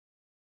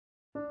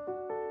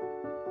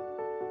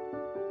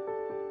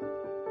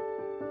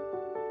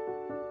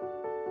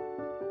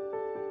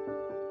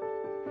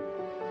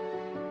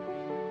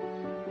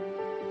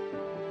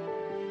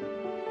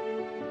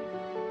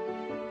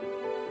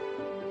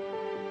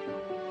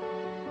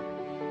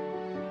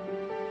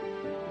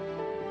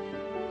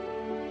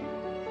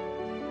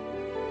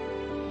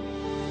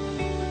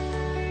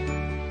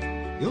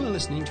You're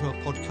listening to a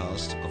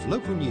podcast of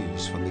local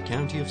news from the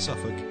county of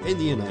Suffolk in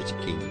the United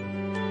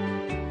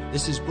Kingdom.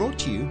 This is brought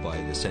to you by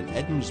the St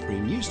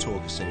Edmundsbury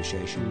NewsTalk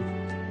Association,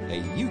 a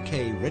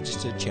UK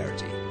registered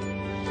charity.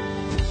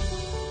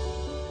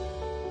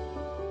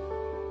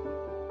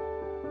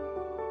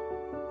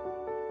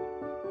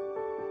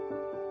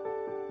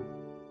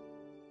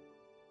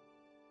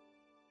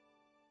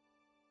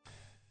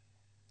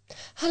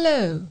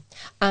 Hello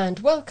and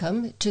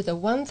welcome to the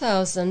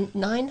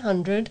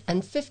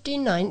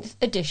 1959th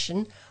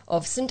edition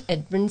of St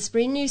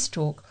Edmundsbury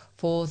NewsTalk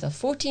for the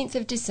 14th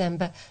of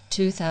December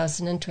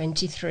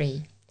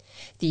 2023.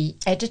 The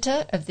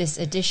editor of this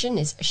edition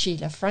is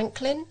Sheila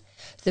Franklin,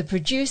 the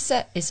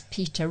producer is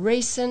Peter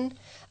Rayson,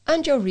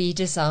 and your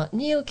readers are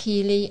Neil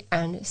Keeley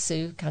and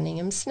Sue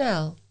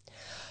Cunningham-Snell.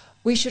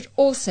 We should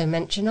also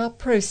mention our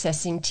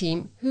processing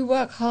team who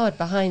work hard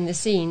behind the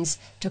scenes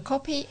to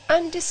copy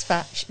and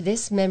dispatch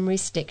this memory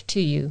stick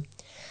to you.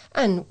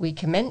 And we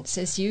commence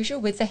as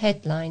usual with the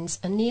headlines.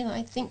 And Neil,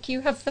 I think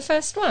you have the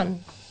first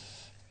one.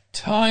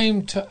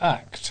 Time to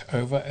act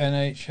over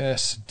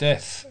NHS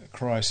death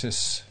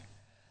crisis.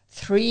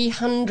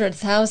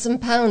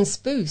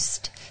 £300,000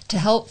 boost to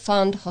help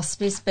fund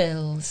hospice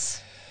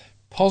bills.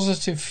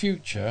 Positive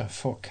future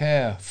for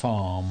Care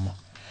Farm.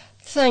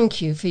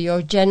 Thank you for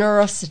your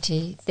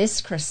generosity this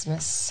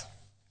Christmas.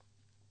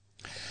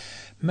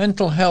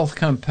 Mental health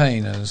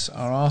campaigners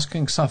are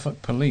asking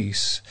Suffolk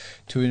Police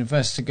to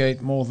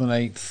investigate more than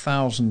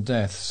 8,000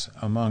 deaths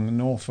among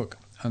Norfolk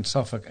and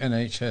Suffolk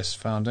NHS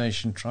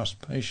Foundation Trust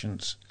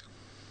patients.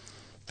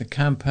 The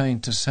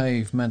campaign to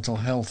save mental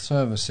health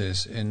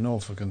services in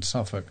Norfolk and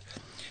Suffolk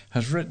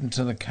has written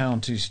to the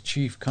county's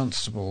chief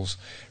constables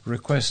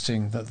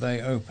requesting that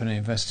they open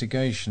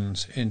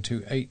investigations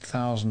into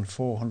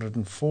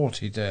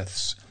 8,440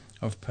 deaths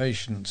of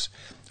patients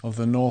of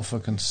the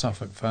Norfolk and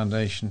Suffolk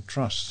Foundation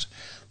Trust,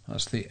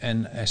 that's the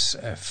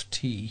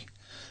NSFT,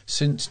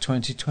 since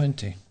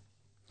 2020.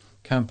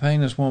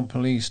 Campaigners want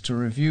police to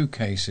review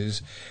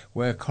cases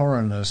where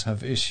coroners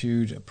have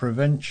issued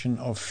prevention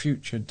of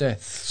future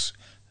deaths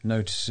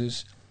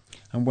notices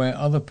and where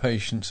other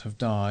patients have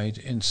died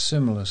in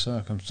similar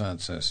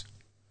circumstances.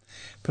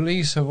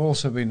 Police have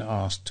also been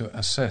asked to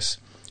assess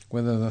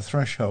whether the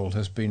threshold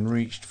has been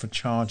reached for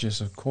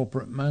charges of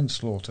corporate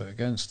manslaughter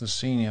against the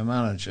senior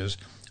managers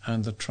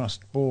and the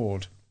trust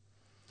board.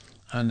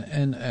 An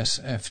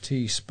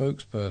NSFT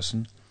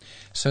spokesperson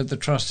said the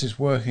trust is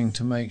working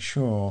to make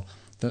sure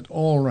that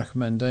all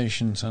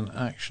recommendations and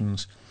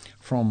actions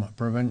from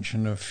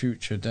prevention of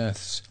future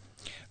deaths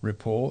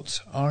reports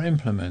are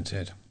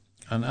implemented,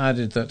 and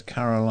added that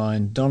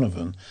Caroline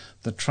Donovan,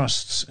 the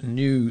Trust's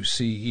new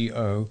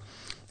CEO,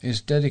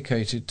 is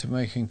dedicated to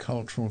making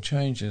cultural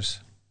changes.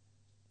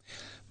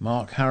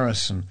 Mark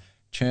Harrison,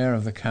 chair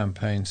of the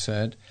campaign,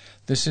 said,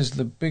 "This is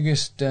the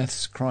biggest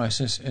deaths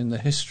crisis in the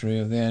history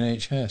of the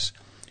NHS,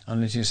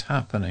 and it is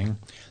happening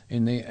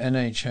in the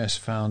NHS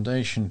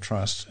Foundation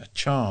Trust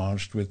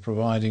charged with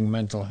providing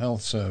mental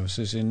health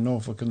services in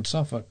Norfolk and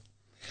Suffolk.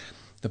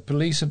 The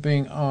police are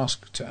being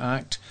asked to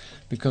act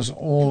because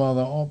all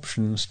other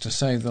options to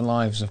save the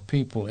lives of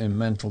people in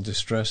mental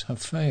distress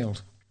have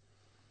failed.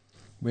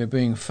 We're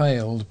being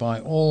failed by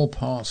all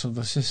parts of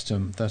the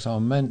system that are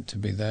meant to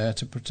be there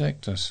to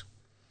protect us."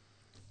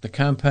 The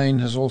campaign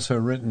has also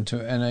written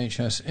to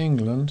NHS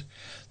England,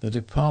 the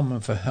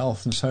Department for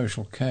Health and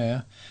Social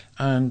Care,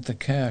 and the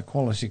Care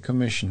Quality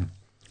Commission,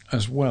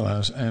 as well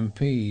as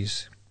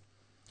MPs.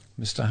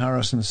 Mr.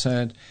 Harrison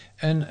said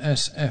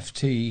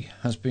NSFT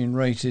has been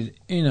rated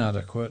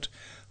inadequate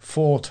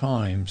 4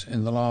 times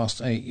in the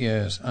last 8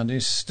 years and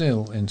is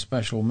still in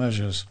special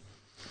measures.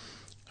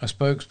 A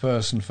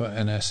spokesperson for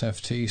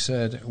NSFT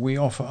said, "We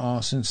offer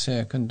our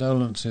sincere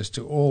condolences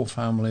to all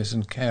families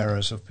and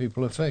carers of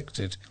people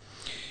affected.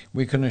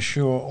 We can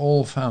assure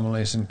all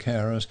families and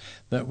carers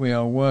that we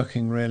are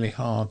working really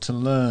hard to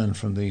learn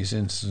from these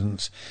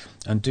incidents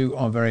and do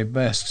our very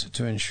best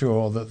to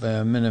ensure that they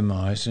are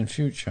minimised in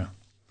future.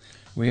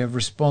 We have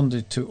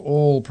responded to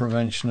all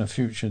prevention of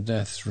future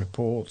deaths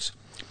reports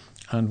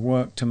and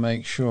work to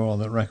make sure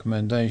that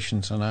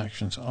recommendations and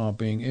actions are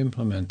being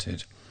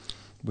implemented.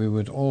 We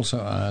would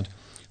also add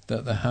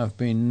that there have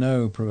been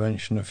no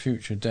prevention of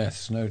future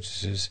deaths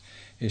notices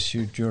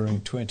issued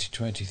during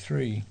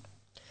 2023.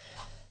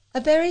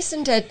 A Bury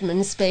St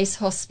Edmunds-based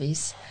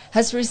hospice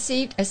has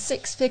received a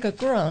 6-figure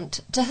grant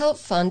to help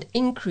fund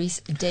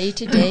increased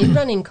day-to-day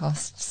running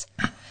costs.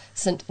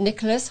 St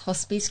Nicholas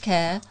Hospice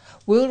Care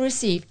will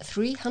receive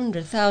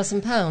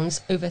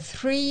 £300,000 over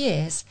 3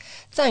 years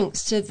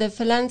thanks to the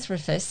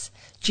philanthropists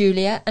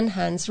Julia and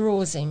Hans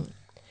Rawsing.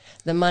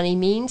 The money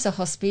means a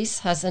hospice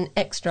has an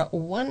extra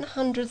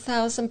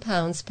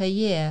 £100,000 per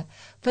year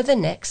for the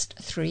next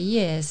 3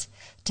 years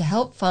to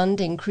help fund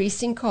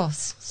increasing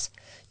costs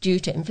due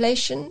to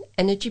inflation,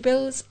 energy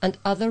bills and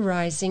other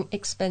rising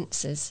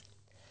expenses.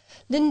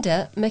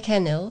 Linda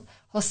McKennill,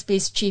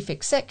 Hospice Chief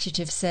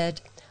Executive,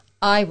 said,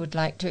 "I would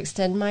like to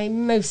extend my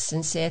most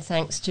sincere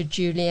thanks to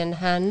Julie and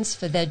Hans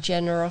for their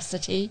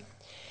generosity.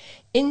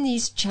 In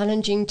these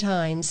challenging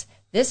times,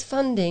 This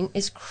funding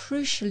is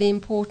crucially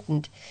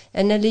important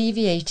in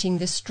alleviating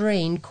the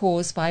strain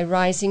caused by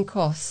rising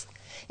costs,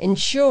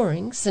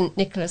 ensuring St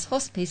Nicholas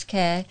Hospice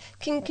Care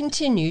can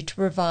continue to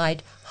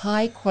provide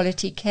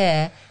high-quality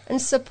care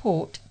and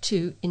support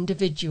to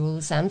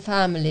individuals and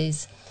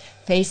families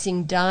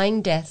facing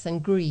dying, death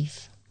and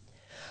grief.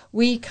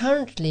 We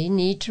currently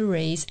need to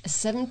raise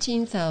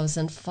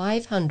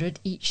 $17,500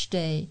 each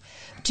day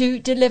to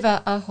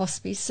deliver our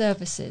hospice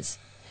services.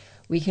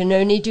 We can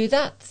only do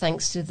that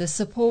thanks to the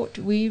support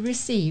we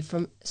receive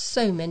from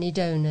so many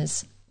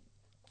donors.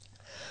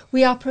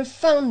 We are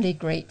profoundly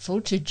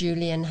grateful to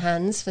Julie and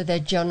Hans for their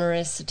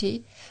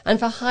generosity and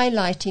for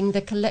highlighting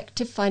the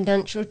collective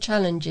financial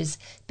challenges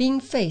being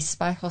faced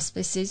by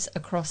hospices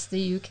across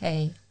the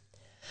UK.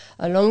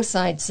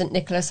 Alongside St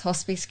Nicholas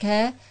Hospice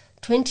Care,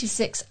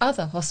 26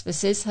 other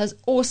hospices has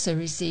also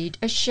received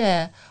a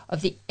share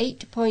of the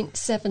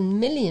 £8.7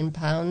 million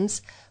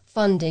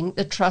funding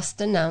the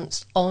Trust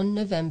announced on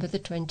November the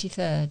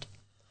 23rd.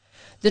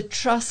 The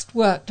Trust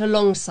worked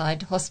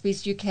alongside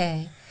Hospice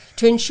UK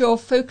to ensure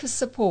focused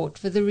support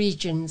for the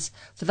regions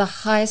for the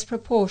highest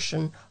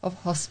proportion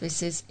of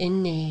hospices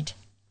in need.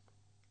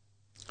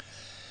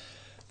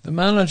 The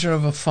manager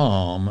of a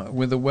farm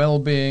with a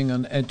well-being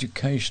and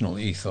educational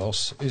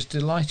ethos is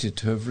delighted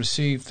to have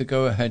received the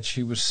go-ahead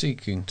she was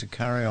seeking to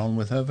carry on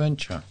with her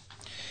venture.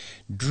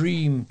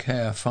 Dream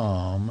Care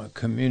Farm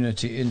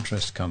Community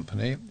Interest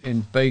Company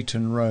in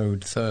Bayton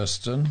Road,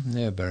 Thurston,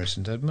 near Bury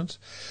St Edmunds,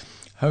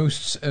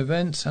 hosts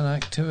events and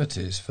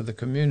activities for the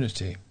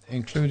community,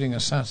 including a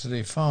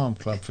Saturday farm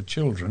club for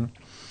children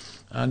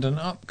and an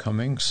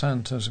upcoming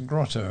Santa's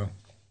Grotto.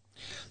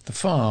 The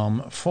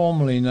farm,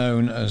 formerly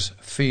known as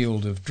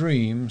Field of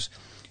Dreams,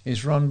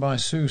 is run by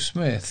Sue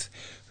Smith,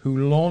 who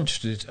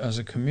launched it as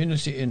a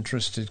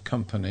community-interested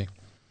company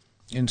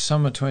in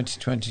summer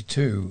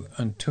 2022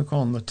 and took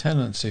on the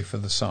tenancy for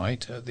the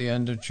site at the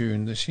end of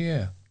June this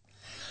year.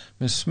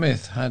 Ms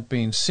Smith had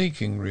been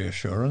seeking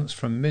reassurance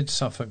from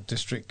Mid-Suffolk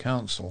District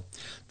Council,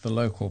 the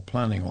local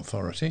planning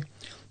authority,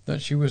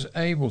 that she was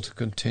able to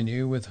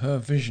continue with her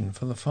vision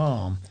for the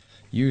farm,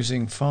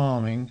 using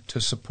farming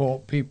to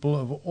support people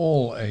of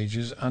all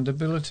ages and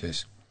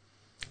abilities.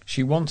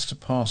 She wants to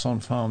pass on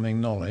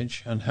farming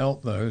knowledge and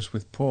help those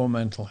with poor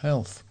mental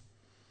health.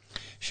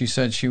 She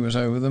said she was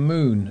over the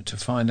moon to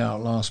find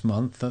out last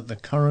month that the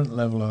current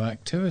level of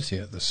activity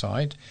at the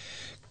site,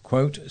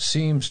 quote,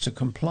 seems to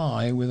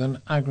comply with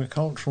an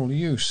agricultural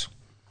use,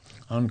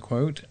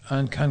 unquote,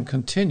 and can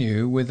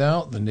continue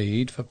without the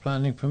need for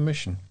planning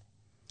permission.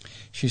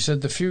 She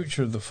said the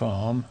future of the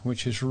farm,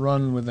 which is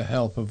run with the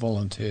help of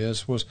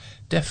volunteers, was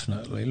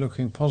definitely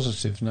looking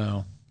positive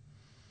now.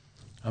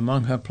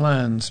 Among her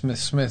plans,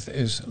 Miss Smith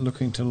is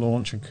looking to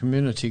launch a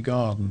community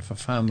garden for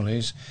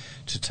families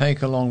to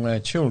take along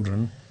their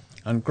children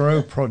and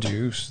grow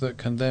produce that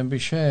can then be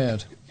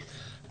shared.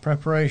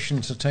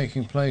 Preparations are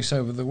taking place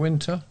over the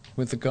winter,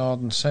 with the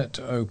garden set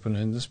to open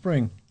in the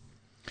spring.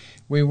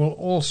 We will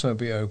also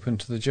be open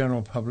to the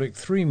general public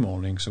 3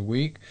 mornings a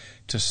week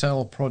to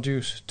sell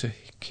produce to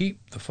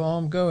keep the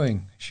farm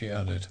going, she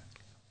added.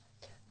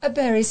 A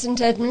Bury St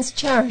Edmunds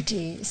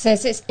charity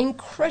says it's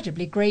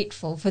incredibly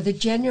grateful for the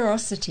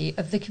generosity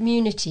of the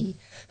community,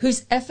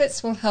 whose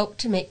efforts will help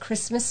to make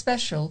Christmas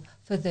special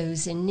for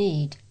those in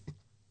need.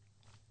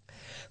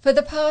 For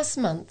the past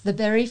month, the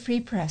Bury Free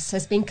Press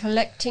has been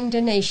collecting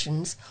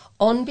donations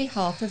on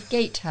behalf of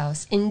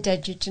Gatehouse in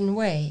Dedgerton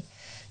Way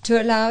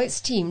to allow its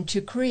team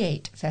to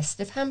create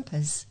festive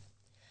hampers.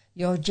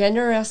 Your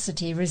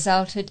generosity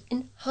resulted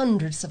in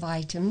hundreds of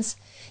items,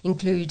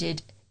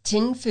 included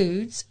tin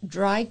foods,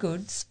 dry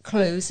goods,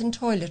 clothes and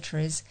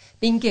toiletries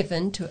being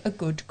given to a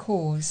good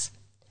cause.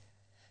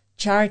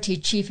 Charity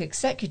Chief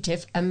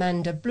Executive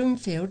Amanda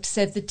Bloomfield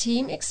said the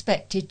team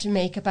expected to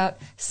make about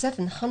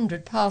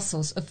 700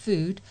 parcels of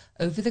food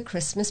over the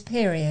Christmas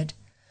period,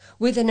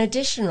 with an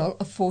additional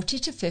of 40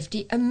 to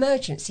 50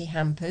 emergency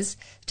hampers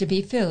to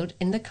be filled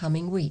in the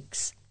coming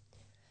weeks.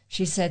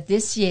 She said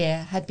this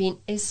year had been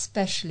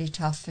especially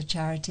tough for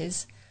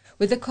charities,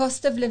 with the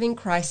cost of living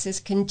crisis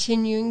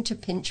continuing to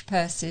pinch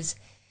purses,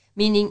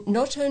 meaning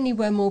not only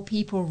were more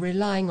people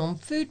relying on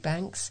food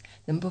banks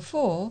than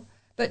before,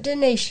 but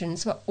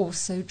donations were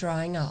also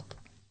drying up.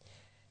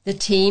 The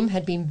team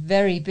had been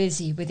very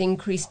busy with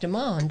increased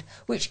demand,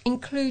 which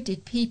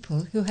included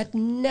people who had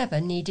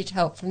never needed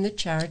help from the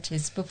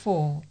charities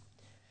before.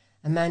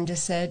 Amanda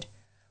said,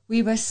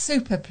 "We were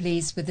super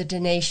pleased with the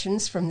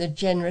donations from the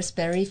generous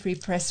Bury Free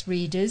Press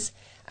readers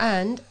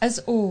and, as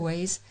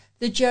always,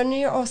 the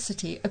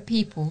generosity of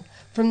people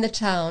from the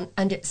town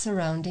and its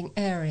surrounding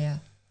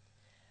area.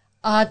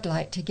 I'd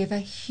like to give a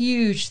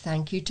huge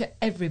thank you to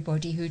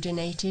everybody who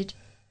donated.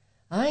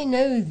 I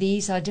know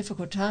these are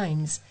difficult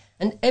times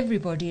and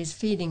everybody is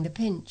feeling the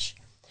pinch,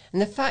 and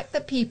the fact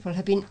that people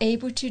have been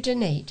able to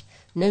donate,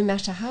 no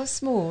matter how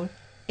small,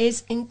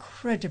 is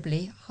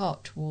incredibly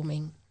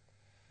heartwarming.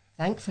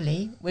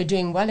 Thankfully, we're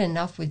doing well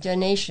enough with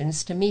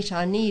donations to meet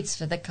our needs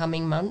for the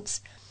coming months,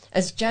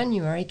 as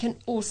January can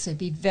also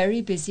be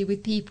very busy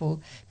with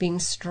people being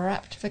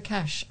strapped for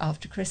cash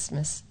after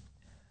Christmas.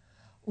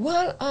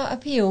 While our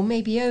appeal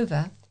may be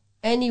over,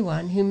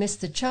 anyone who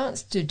missed the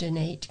chance to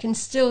donate can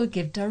still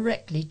give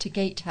directly to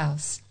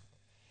Gatehouse.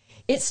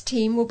 Its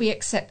team will be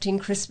accepting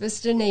Christmas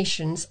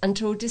donations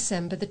until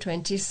December the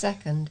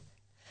 22nd.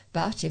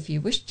 But if you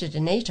wish to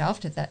donate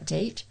after that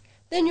date,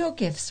 then your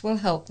gifts will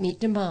help meet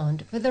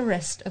demand for the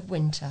rest of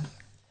winter.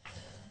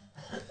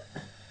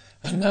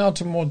 And now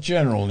to more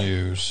general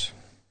news.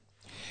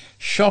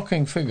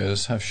 Shocking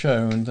figures have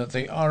shown that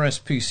the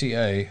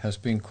RSPCA has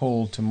been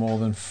called to more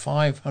than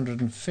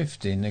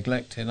 550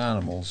 neglected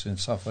animals in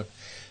Suffolk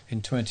in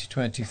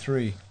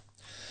 2023.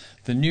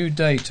 The new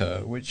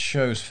data, which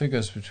shows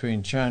figures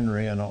between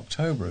January and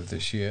October of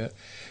this year,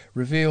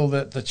 reveal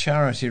that the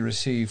charity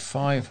received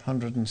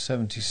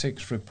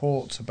 576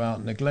 reports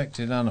about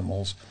neglected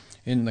animals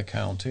in the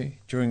county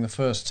during the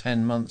first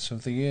 10 months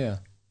of the year.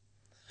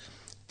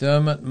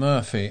 Dermot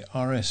Murphy,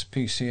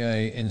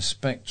 RSPCA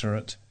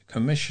Inspectorate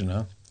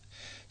Commissioner,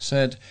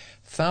 said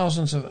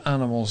thousands of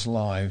animals'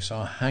 lives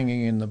are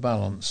hanging in the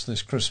balance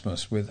this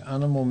Christmas, with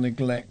animal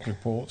neglect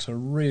reports a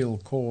real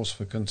cause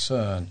for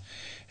concern,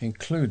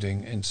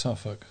 including in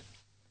Suffolk.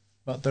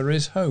 But there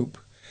is hope.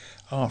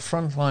 Our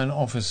frontline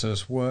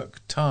officers work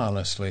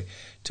tirelessly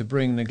to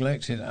bring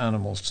neglected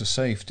animals to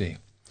safety,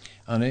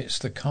 and it's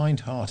the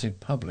kind-hearted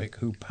public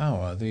who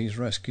power these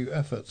rescue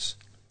efforts.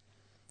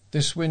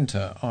 This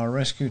winter, our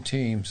rescue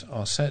teams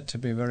are set to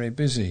be very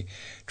busy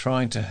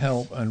trying to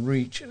help and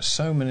reach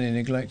so many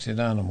neglected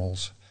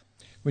animals,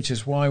 which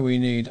is why we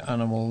need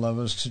animal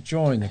lovers to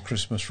join the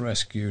Christmas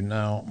rescue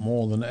now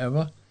more than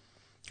ever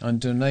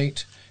and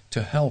donate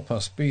to help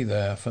us be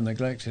there for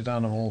neglected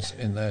animals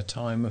in their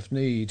time of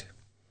need.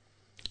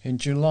 In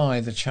July,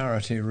 the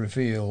charity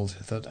revealed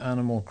that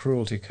animal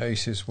cruelty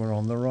cases were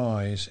on the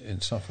rise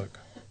in Suffolk.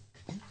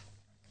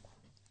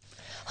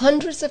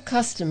 Hundreds of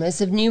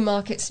customers of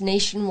Newmarkets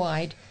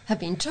nationwide have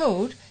been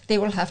told they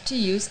will have to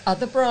use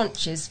other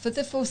branches for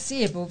the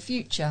foreseeable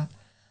future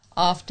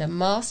after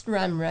masked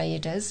ram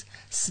raiders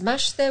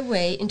smashed their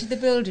way into the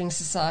building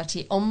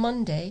society on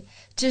Monday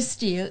to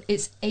steal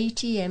its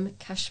ATM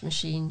cash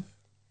machine.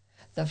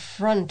 The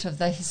front of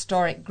the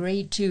historic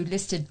Grade 2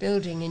 listed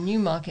building in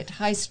Newmarket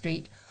High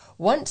Street,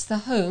 once the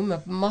home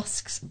of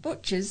Musk's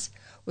Butchers,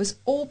 was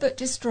all but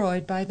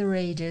destroyed by the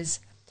raiders,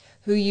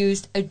 who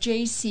used a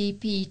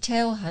JCP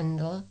tail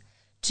handle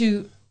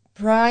to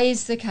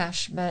prise the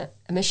cash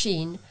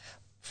machine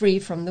free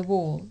from the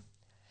wall.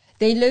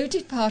 They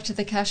loaded part of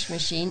the cash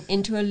machine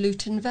into a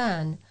Luton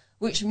van,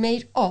 which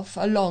made off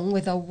along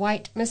with a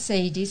white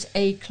Mercedes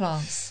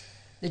A-Class.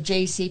 The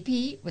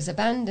JCP was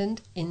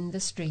abandoned in the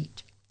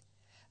street.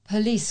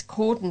 Police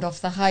cordoned off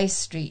the High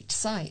Street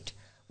site,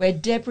 where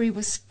debris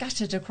was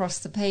scattered across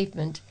the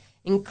pavement,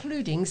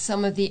 including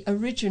some of the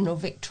original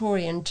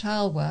Victorian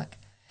tilework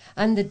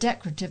and the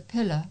decorative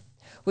pillar,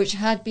 which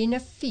had been a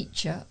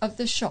feature of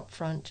the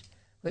shopfront,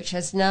 which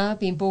has now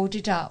been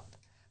boarded up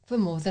for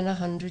more than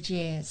 100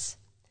 years.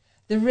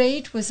 The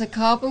raid was a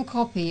carbon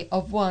copy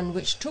of one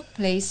which took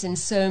place in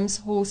Soames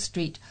Hall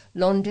Street,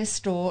 Londis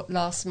Store,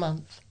 last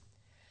month.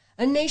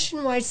 A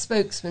nationwide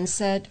spokesman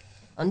said,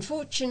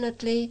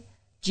 "Unfortunately,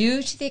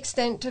 due to the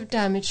extent of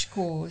damage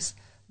caused,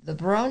 the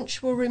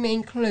branch will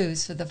remain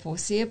closed for the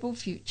foreseeable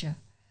future.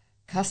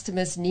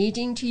 Customers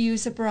needing to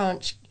use a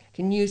branch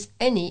can use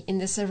any in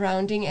the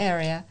surrounding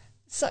area,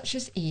 such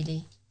as Ely."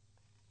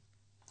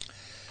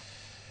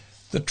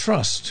 The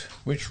Trust,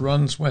 which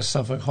runs West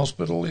Suffolk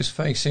Hospital, is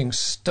facing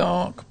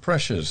stark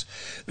pressures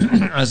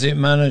as it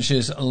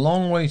manages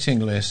long waiting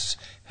lists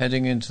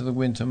heading into the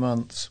winter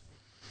months.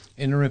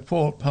 In a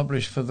report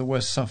published for the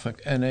West Suffolk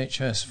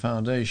NHS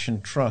Foundation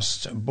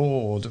Trust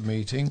Board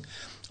meeting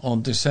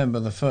on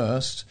December the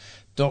 1st,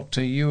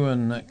 Dr.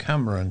 Ewan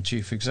Cameron,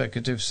 Chief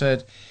Executive,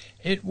 said,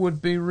 "It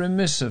would be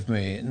remiss of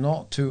me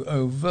not to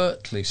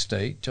overtly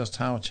state just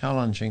how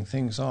challenging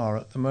things are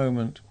at the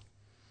moment."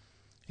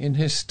 In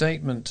his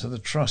statement to the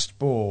Trust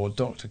Board,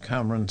 Dr.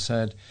 Cameron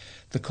said,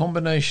 "The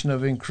combination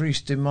of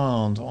increased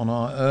demand on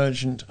our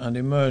urgent and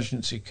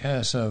emergency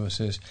care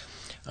services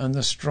and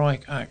the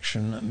strike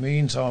action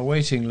means our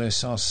waiting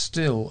lists are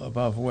still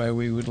above where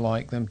we would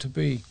like them to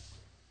be."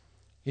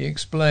 He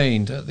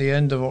explained, at the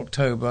end of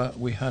October,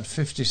 we had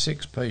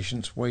 56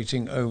 patients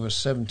waiting over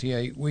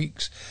 78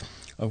 weeks,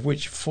 of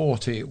which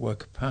 40 were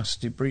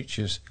capacity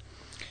breaches.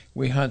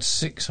 We had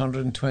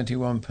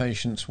 621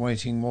 patients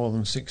waiting more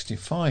than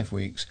 65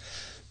 weeks,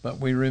 but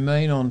we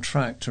remain on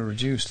track to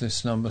reduce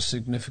this number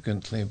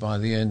significantly by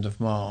the end of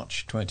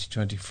March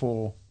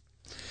 2024.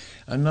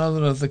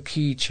 Another of the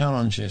key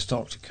challenges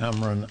Dr.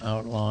 Cameron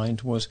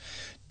outlined was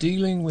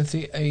dealing with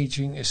the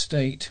ageing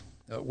estate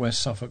at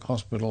West Suffolk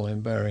Hospital in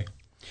Bury.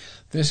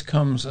 This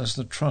comes as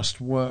the Trust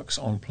works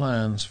on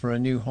plans for a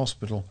new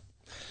hospital.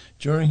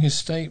 During his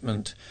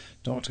statement,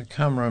 Dr.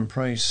 Cameron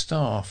praised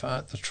staff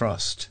at the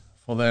Trust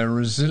for their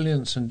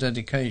resilience and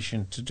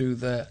dedication to do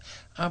their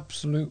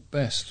absolute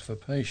best for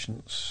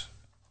patients.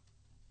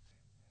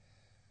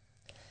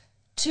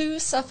 2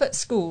 Suffolk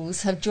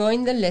schools have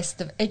joined the list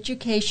of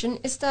education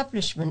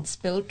establishments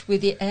built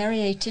with the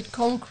aerated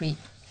concrete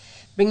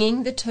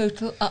bringing the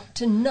total up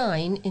to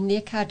 9 in the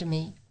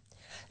academy.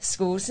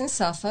 Schools in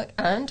Suffolk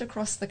and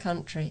across the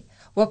country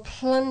were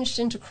plunged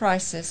into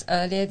crisis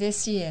earlier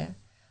this year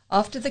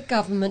after the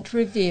government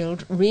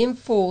revealed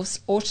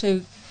reinforced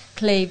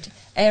autoclaved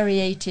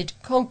aerated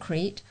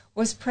concrete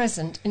was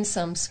present in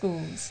some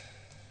schools.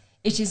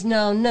 It is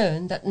now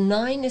known that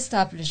 9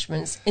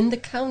 establishments in the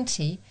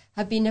county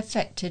have been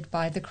affected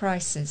by the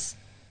crisis.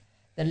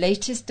 The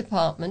latest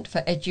Department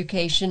for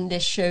Education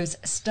list shows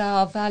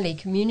Star Valley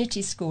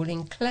Community School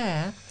in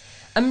Clare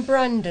and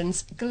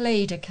Brandon's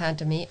Glade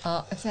Academy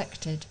are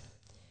affected.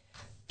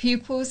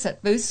 Pupils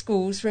at both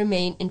schools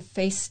remain in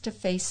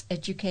face-to-face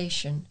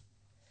education.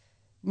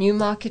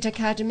 Newmarket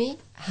Academy,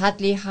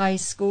 Hadley High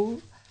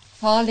School,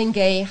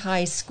 Farlingay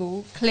High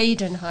School,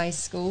 Claydon High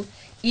School,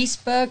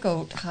 East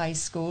Bergolt High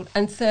School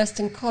and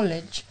Thurston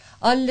College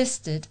are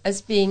listed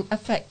as being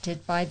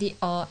affected by the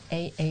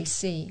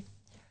RAAC.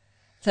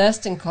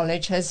 Thurston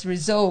College has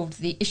resolved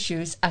the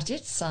issues at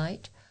its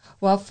site,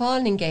 while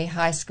Farlingay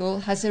High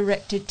School has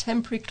erected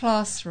temporary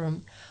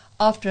classroom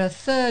after a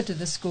third of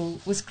the school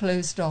was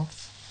closed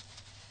off.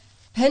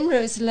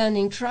 Penrose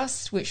Learning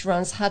Trust, which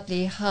runs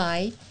Hadley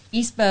High,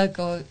 East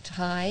Bergolt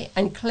High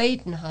and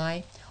Claydon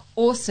High,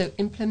 also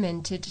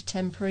implemented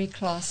temporary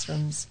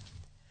classrooms.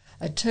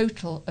 A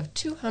total of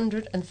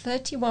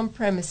 231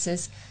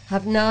 premises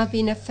have now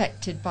been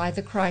affected by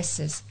the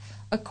crisis,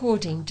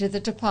 according to the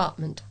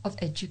Department of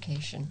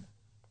Education.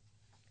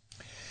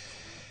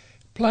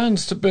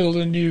 Plans to build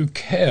a new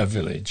care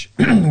village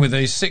with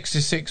a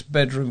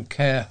 66-bedroom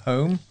care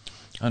home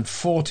and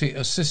 40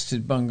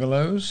 assisted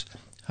bungalows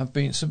have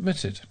been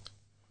submitted.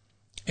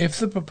 If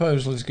the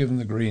proposal is given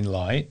the green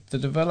light, the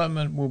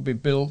development will be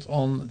built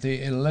on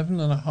the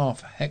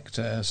 11.5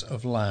 hectares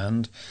of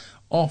land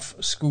off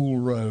School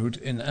Road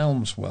in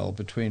Elmswell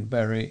between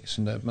Bury,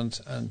 St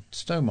Edmunds and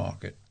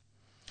Stowmarket.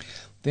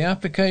 The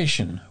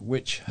application,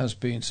 which has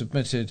been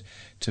submitted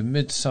to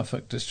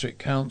Mid-Suffolk District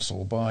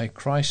Council by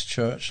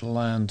Christchurch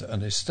Land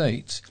and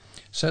Estates,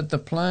 said the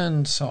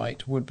planned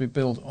site would be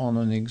built on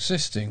an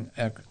existing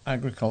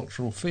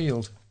agricultural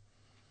field.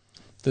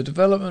 The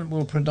development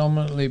will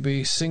predominantly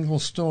be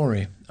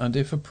single-storey and,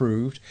 if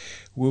approved,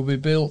 will be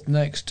built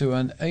next to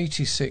an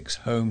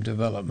 86-home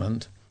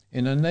development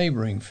in a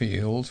neighbouring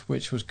field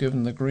which was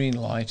given the green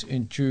light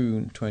in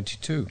June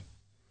 22.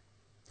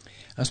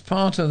 As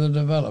part of the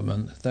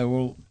development, there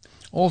will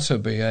also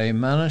be a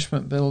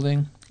management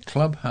building,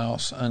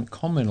 clubhouse and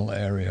communal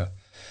area.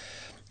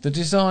 The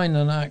design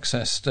and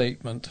access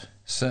statement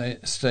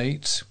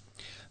states,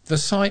 the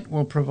site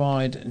will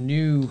provide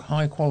new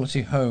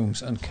high-quality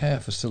homes and care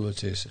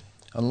facilities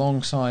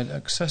alongside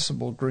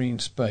accessible green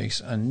space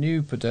and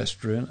new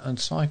pedestrian and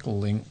cycle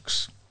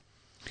links.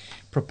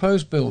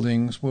 Proposed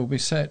buildings will be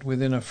set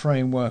within a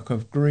framework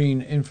of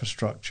green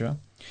infrastructure,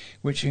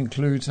 which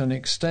includes an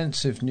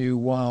extensive new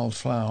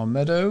wildflower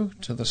meadow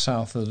to the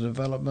south of the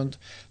development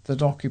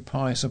that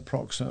occupies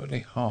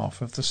approximately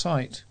half of the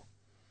site.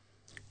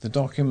 The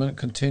document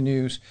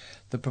continues,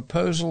 the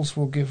proposals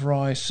will give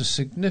rise to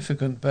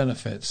significant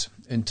benefits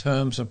in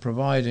terms of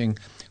providing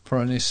for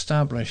an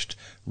established,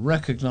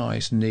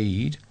 recognised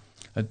need,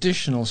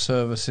 additional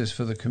services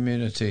for the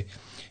community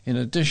in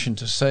addition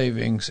to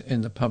savings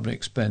in the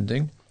public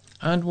spending,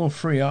 and will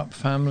free up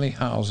family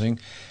housing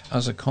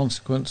as a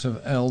consequence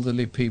of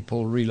elderly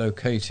people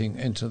relocating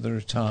into the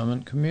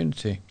retirement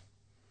community.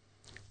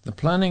 The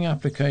planning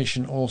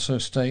application also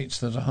states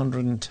that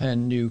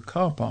 110 new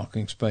car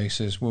parking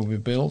spaces will be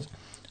built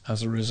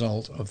as a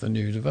result of the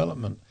new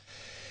development.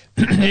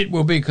 It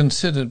will be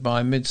considered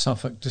by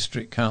Mid-Suffolk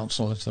District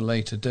Council at a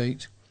later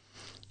date.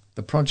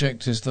 The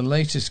project is the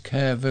latest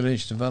care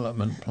village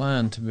development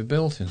plan to be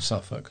built in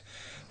Suffolk,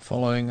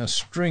 following a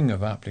string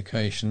of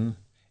applications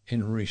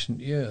in recent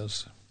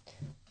years.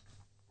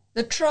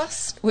 The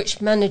Trust,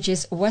 which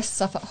manages West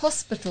Suffolk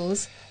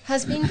hospitals,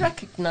 has been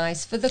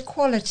recognised for the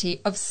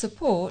quality of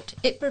support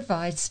it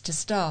provides to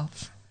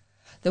staff.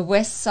 The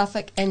West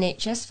Suffolk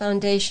NHS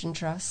Foundation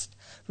Trust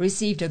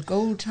received a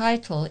gold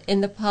title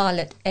in the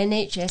pilot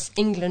NHS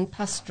England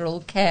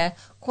Pastoral Care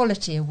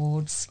Quality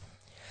Awards.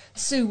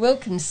 Sue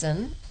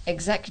Wilkinson,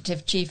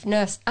 Executive Chief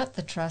Nurse at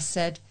the Trust,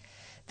 said,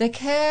 the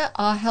care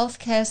our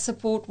healthcare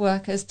support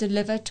workers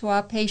deliver to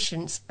our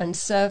patients and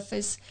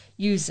service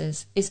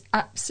users is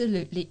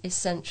absolutely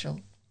essential.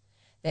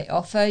 They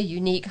offer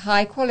unique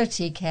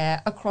high-quality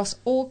care across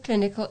all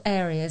clinical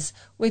areas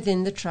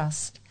within the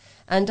Trust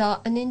and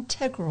are an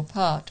integral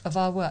part of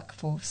our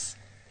workforce.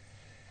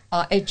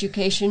 Our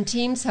education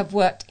teams have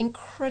worked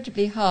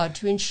incredibly hard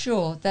to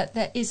ensure that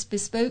there is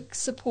bespoke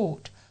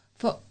support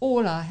for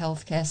all our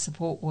healthcare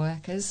support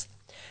workers,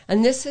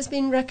 and this has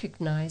been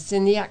recognised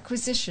in the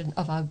acquisition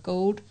of our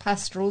Gold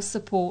Pastoral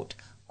Support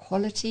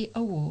Quality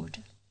Award.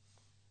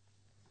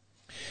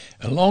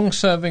 A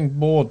long-serving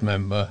board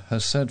member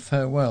has said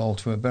farewell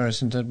to a Bury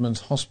St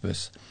Edmunds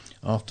hospice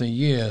after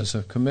years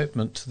of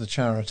commitment to the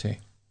charity.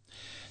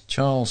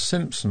 Charles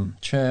Simpson,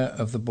 Chair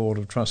of the Board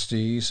of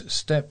Trustees,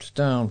 stepped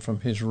down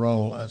from his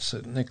role at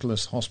St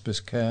Nicholas Hospice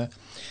Care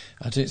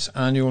at its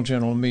annual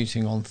general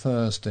meeting on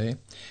Thursday,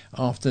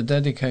 after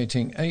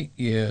dedicating 8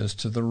 years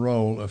to the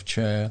role of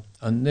chair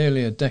and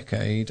nearly a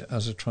decade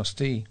as a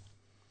trustee.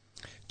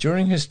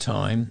 During his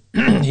time,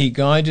 he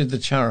guided the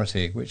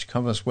charity, which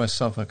covers West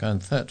Suffolk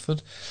and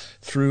Thetford,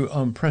 through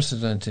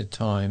unprecedented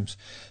times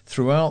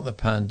throughout the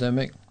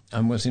pandemic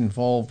and was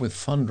involved with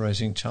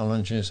fundraising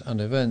challenges and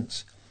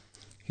events.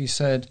 He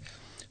said,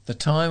 "The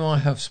time I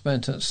have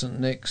spent at St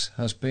Nick's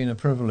has been a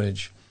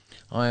privilege.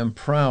 I am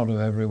proud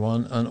of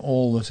everyone and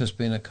all that has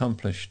been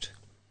accomplished."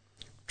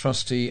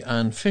 Trustee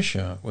Anne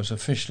Fisher was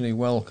officially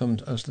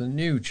welcomed as the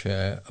new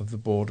chair of the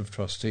Board of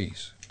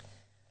Trustees.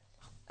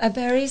 A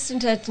Bury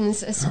St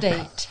Edmunds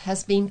estate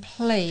has been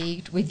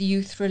plagued with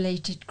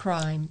youth-related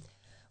crime,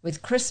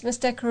 with Christmas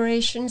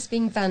decorations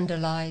being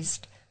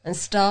vandalised and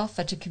staff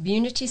at a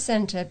community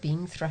centre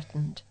being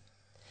threatened.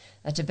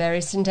 At a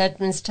Bury St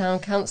Edmunds Town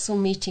Council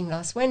meeting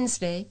last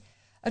Wednesday,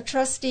 a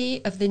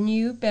trustee of the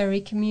new Bury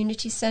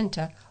Community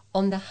Centre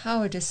on the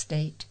Howard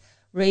estate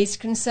raised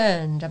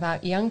concern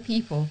about young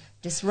people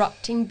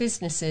disrupting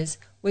businesses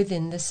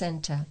within the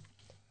centre.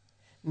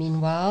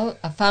 Meanwhile,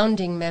 a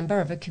founding member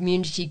of a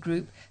community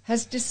group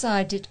has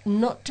decided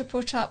not to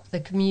put up the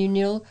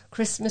communal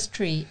Christmas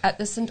tree at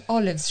the St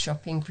Olives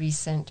shopping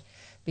precinct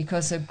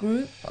because a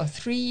group of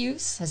 3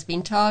 youths has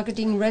been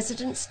targeting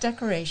residents'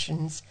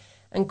 decorations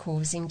and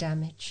causing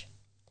damage.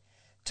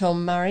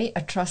 Tom Murray,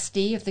 a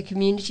trustee of the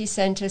community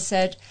centre,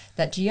 said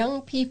that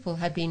young people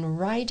had been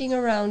riding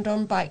around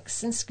on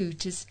bikes and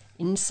scooters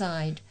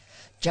inside,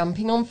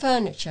 jumping on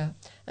furniture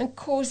and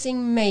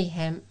causing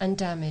mayhem and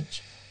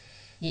damage.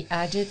 He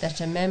added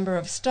that a member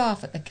of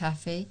staff at the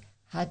cafe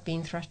had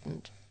been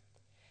threatened.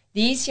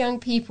 "These young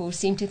people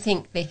seem to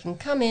think they can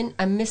come in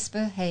and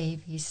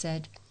misbehave," he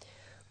said.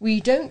 "We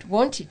don't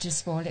want it to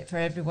spoil it for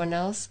everyone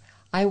else.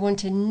 I want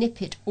to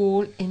nip it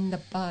all in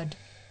the bud."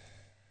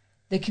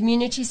 The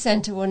community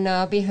centre will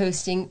now be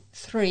hosting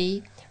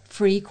 3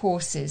 free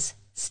courses: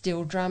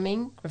 steel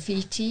drumming,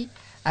 graffiti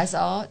as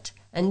art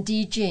and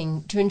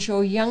DJing, to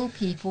ensure young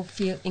people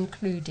feel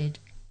included.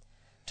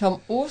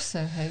 Tom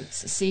also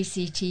hopes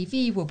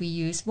CCTV will be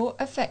used more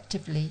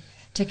effectively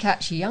to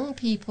catch young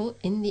people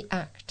in the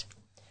act.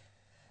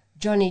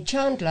 Johnny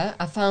Chandler,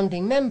 a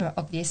founding member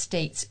of the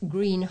estate's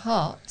Green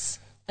Hearts,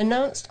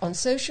 announced on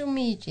social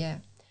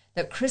media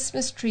that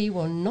Christmas tree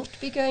will not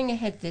be going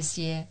ahead this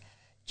year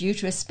due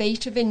to a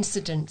spate of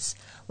incidents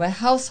where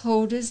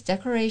householders'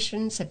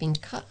 decorations have been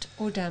cut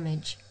or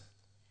damaged.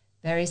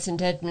 Bury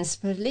St Edmunds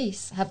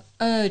Police have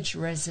urged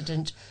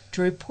residents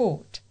to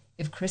report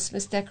if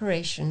Christmas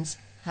decorations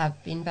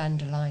have been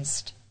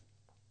vandalised.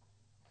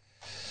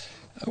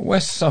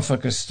 West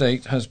Suffolk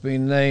Estate has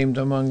been named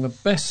among the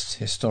best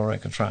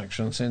historic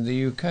attractions in the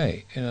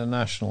UK in a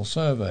national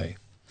survey.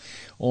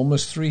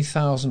 Almost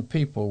 3,000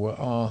 people were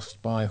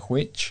asked by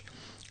Which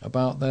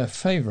about their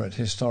favourite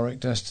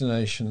historic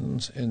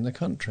destinations in the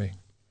country.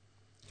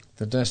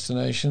 The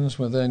destinations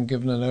were then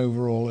given an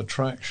overall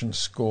attraction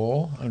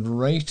score and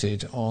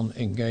rated on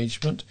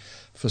engagement,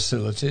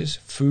 facilities,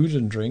 food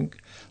and drink,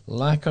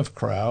 lack of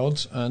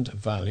crowds and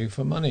value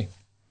for money.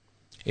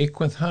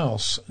 Ickworth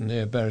House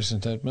near Bury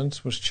St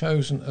Edmunds was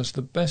chosen as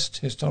the best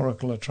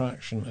historical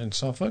attraction in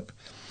Suffolk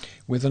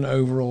with an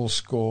overall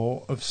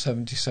score of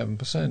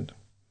 77%.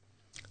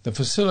 The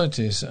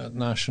facilities at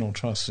National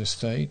Trust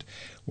Estate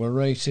were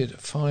rated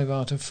 5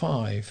 out of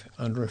 5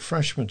 and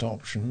refreshment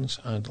options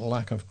and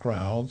lack of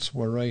crowds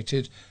were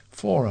rated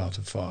 4 out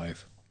of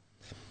 5.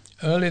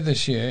 Early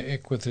this year,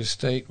 Ickworth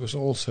Estate was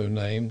also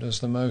named as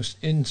the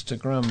most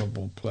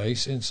Instagrammable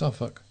place in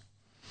Suffolk.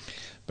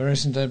 Bury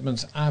St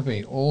Edmunds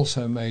Abbey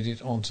also made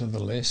it onto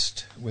the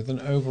list with an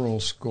overall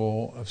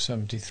score of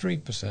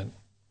 73%.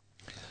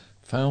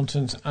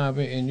 Fountains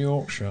Abbey in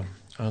Yorkshire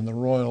and the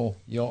Royal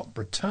Yacht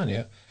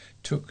Britannia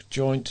took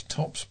joint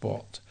top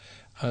spot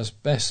as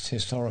best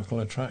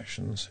historical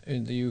attractions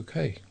in the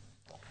UK.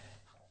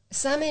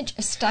 Sandwich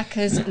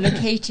Stackers,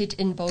 located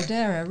in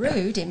Boldera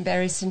Road in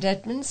Bury St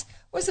Edmunds,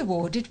 was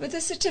awarded with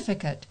a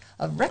certificate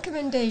of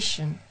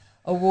recommendation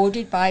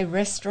awarded by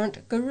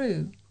Restaurant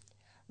Guru.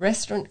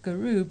 Restaurant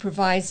Guru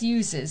provides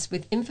users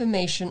with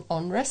information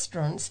on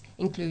restaurants,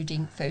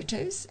 including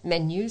photos,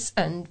 menus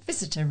and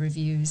visitor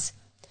reviews.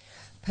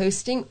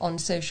 Posting on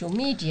social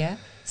media,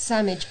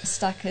 Sandwich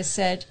Stackers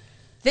said,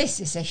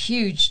 "This is a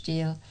huge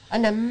deal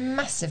and a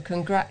massive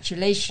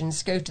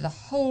congratulations go to the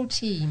whole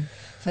team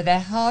for their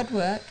hard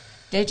work,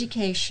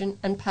 dedication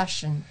and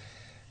passion.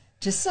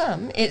 To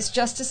some, it's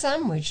just a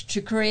sandwich.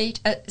 To create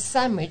a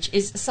sandwich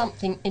is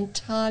something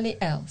entirely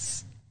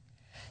else.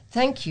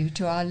 Thank you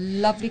to our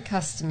lovely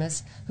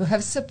customers who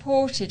have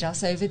supported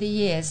us over the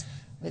years.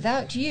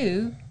 Without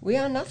you, we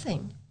are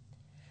nothing."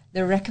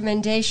 The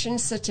recommendation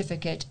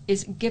certificate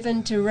is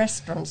given to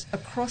restaurants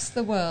across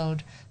the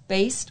world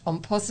based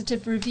on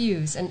positive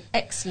reviews and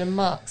excellent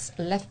marks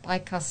left by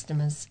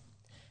customers.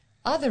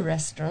 Other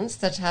restaurants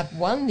that have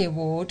won the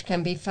award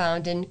can be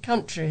found in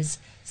countries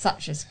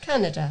such as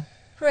Canada,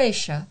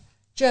 Croatia,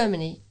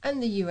 Germany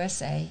and the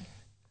USA.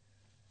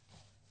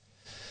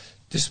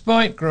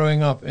 Despite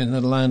growing up in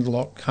the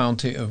landlocked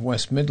county of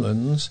West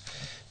Midlands,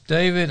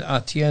 David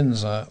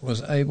Atienza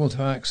was able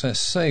to access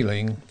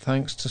sailing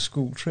thanks to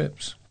school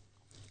trips.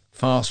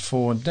 Fast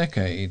forward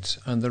decades,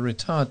 and the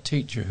retired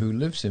teacher who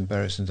lives in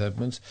Bury St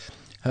Edmunds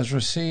has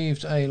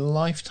received a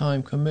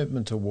Lifetime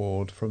Commitment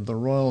Award from the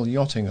Royal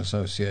Yachting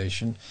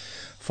Association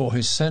for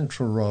his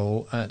central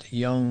role at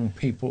Young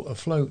People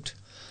Afloat,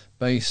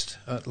 based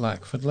at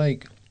Lackford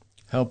Lake,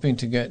 helping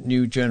to get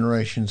new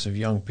generations of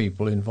young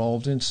people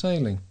involved in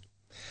sailing.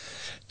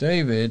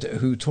 David,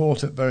 who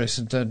taught at Bury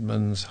St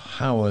Edmunds,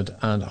 Howard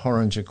and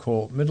Horringer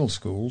Court middle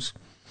schools,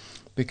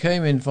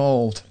 became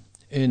involved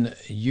in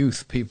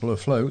Youth People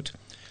Afloat,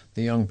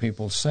 the Young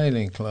People's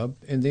Sailing Club,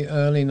 in the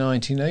early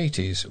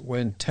 1980s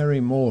when Terry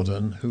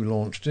Morden, who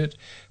launched it,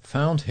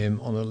 found him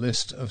on a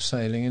list of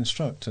sailing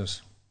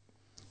instructors.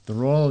 The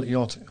Royal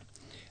Yacht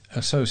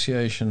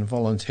Association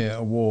Volunteer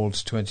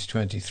Awards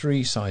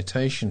 2023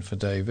 citation for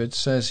David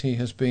says he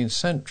has been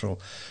central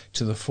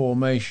to the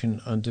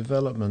formation and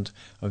development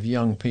of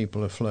Young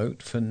People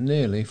Afloat for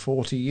nearly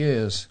 40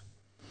 years.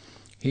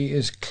 He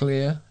is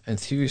clear,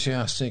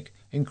 enthusiastic,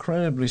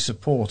 incredibly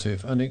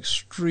supportive and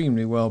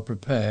extremely well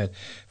prepared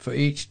for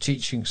each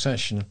teaching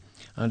session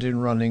and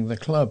in running the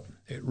club,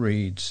 it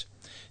reads.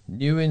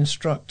 New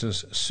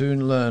instructors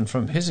soon learn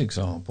from his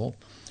example,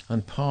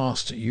 and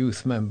past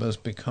youth members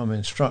become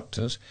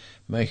instructors,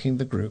 making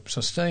the group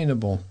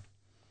sustainable.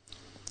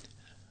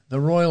 The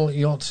Royal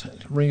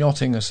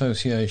Yachting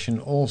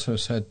Association also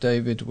said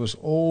David was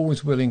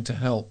always willing to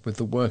help with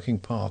the working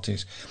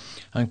parties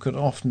and could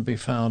often be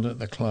found at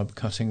the club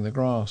cutting the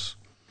grass.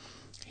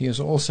 He has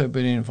also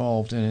been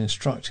involved in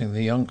instructing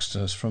the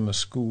youngsters from a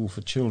school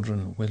for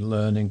children with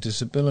learning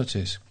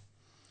disabilities.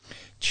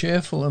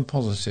 Cheerful and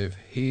positive,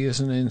 he is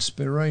an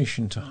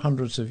inspiration to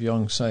hundreds of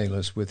young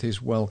sailors with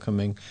his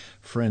welcoming,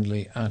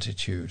 friendly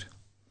attitude.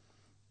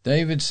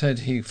 David said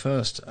he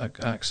first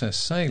accessed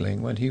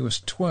sailing when he was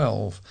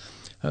 12,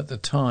 at the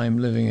time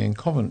living in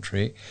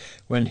Coventry,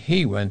 when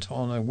he went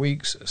on a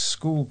week's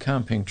school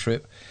camping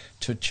trip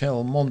to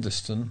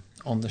Chelmondiston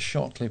on the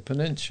Shotley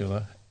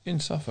Peninsula in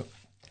Suffolk.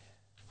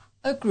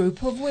 A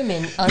group of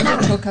women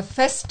undertook a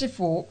festive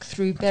walk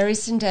through Bury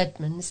St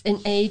Edmunds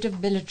in aid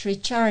of military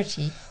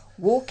charity,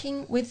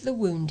 Walking with the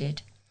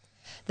Wounded.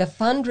 The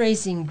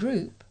fundraising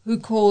group, who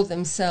call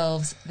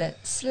themselves the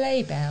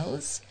Sleigh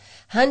Bells,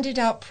 handed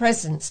out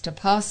presents to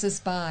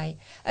passers-by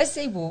as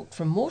they walked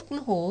from Morton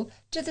Hall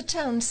to the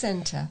town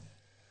centre.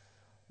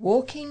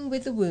 Walking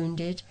with the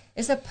Wounded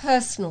is a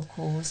personal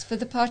cause for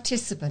the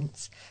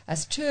participants,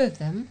 as two of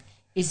them,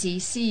 Izzy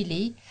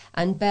Seeley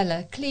and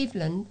Bella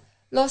Cleveland,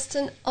 lost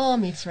an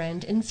army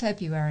friend in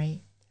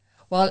February,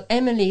 while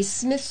Emily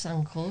Smith's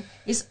uncle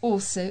is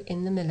also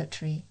in the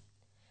military.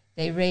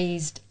 They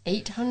raised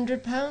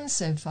 £800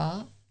 so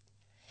far.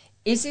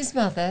 Izzy's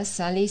mother,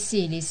 Sally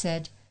Seeley,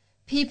 said,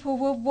 "People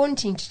were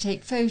wanting to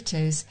take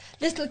photos.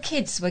 Little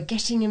kids were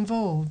getting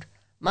involved.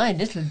 My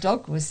little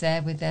dog was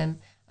there with them,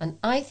 and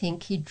I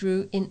think he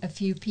drew in a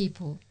few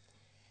people.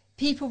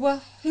 People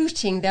were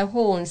hooting their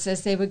horns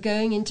as they were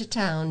going into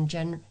town,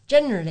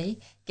 generally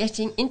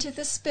getting into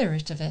the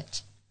spirit of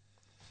it."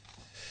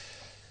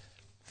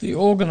 The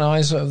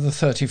organiser of the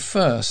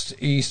 31st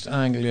East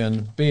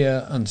Anglian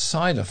Beer and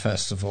Cider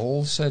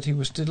Festival said he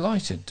was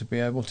delighted to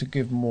be able to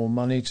give more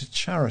money to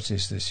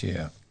charities this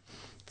year,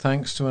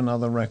 thanks to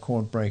another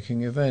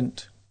record-breaking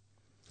event.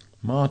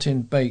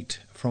 Martin Bate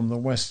from the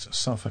West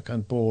Suffolk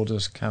and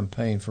Borders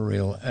Campaign for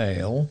Real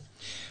Ale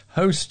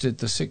hosted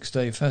the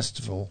six-day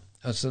festival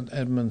at St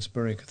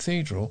Edmundsbury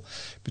Cathedral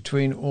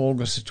between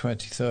August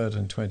 23rd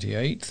and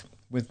 28th,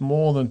 with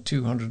more than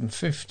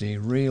 250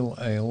 real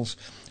ales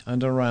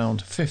and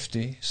around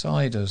 50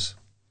 ciders.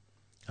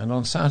 And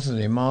on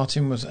Saturday,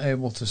 Martin was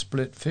able to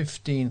split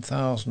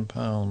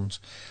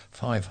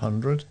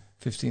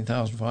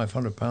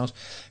 £15,500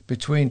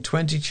 between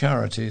 20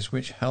 charities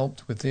which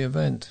helped with the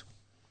event.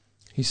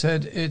 He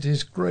said, "It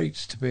is great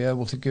to be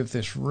able to give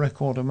this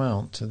record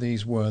amount to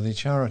these worthy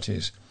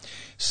charities.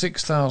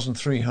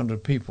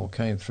 6,300 people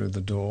came through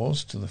the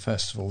doors to the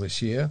festival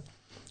this year,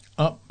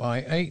 up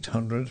by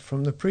 800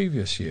 from the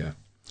previous year.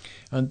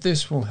 And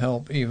this will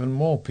help even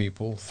more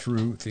people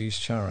through these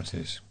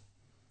charities.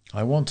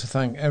 I want to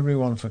thank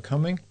everyone for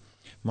coming,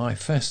 my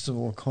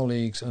festival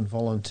colleagues and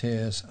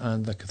volunteers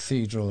and the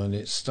cathedral and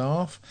its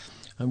staff,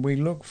 and we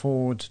look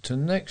forward to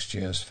next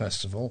year's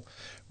festival,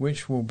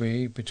 which will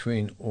be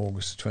between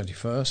August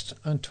 21st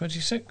and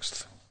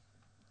 26th.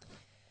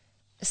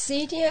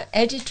 Senior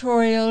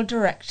editorial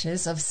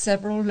directors of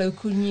several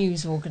local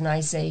news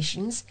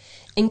organisations,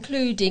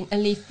 including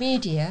Alif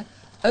Media,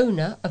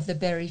 owner of the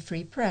Bury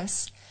Free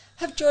Press,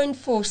 have joined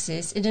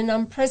forces in an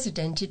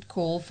unprecedented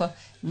call for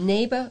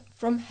Neighbour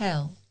from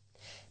Hell.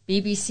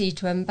 BBC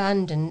to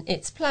abandon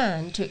its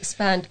plan to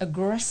expand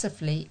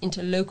aggressively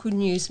into local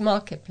news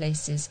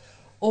marketplaces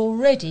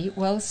already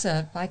well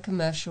served by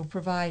commercial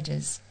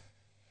providers.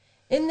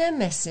 In their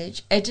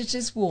message,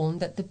 editors warn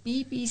that the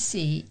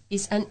BBC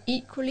is an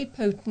equally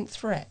potent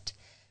threat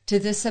to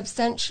the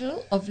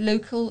substantial of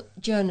local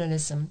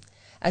journalism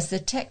as the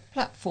tech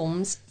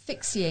platforms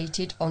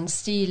fixated on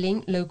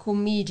stealing local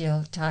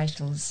media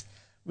titles,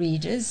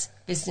 readers,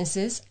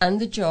 businesses and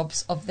the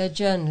jobs of their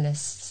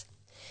journalists.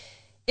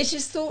 It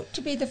is thought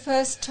to be the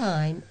first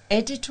time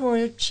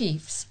editorial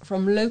chiefs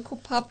from local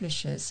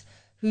publishers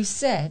who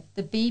said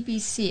the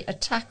BBC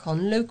attack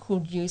on local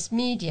news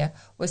media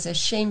was a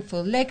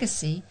shameful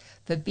legacy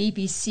for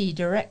BBC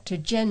Director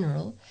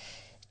General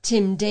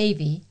Tim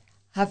Davie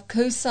have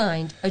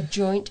co-signed a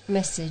joint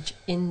message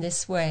in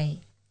this way.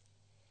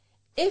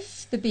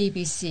 If the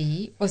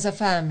BBC was a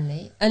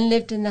family and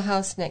lived in the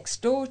house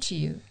next door to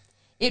you,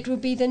 it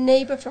would be the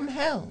neighbour from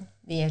hell,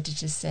 the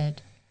editor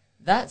said.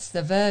 That's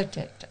the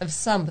verdict of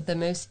some of the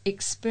most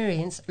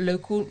experienced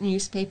local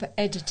newspaper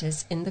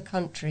editors in the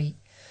country,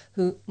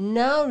 who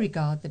now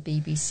regard the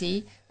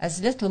BBC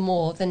as little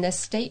more than a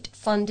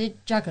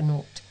state-funded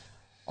juggernaut,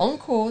 on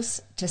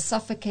course to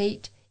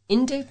suffocate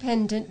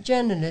independent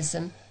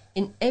journalism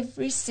in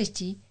every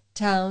city,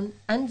 town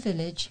and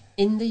village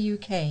in the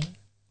UK.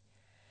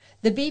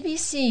 The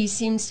BBC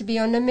seems to be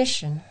on a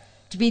mission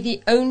to be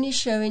the only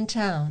show in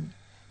town,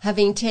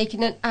 having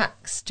taken an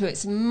axe to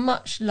its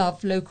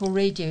much-loved local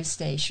radio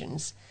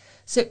stations,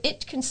 so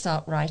it can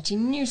start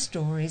writing news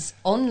stories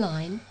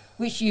online,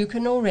 which you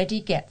can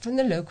already get from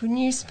the local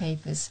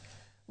newspapers,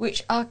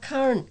 which are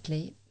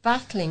currently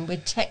battling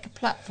with tech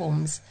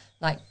platforms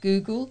like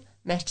Google,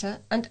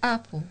 Meta and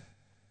Apple.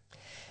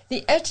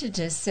 The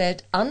editor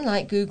said,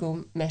 unlike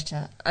Google,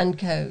 Meta and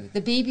Co.,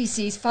 the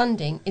BBC's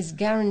funding is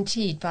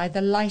guaranteed by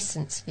the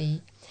licence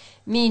fee,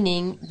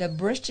 meaning the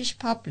British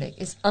public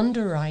is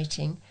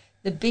underwriting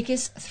the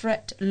biggest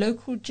threat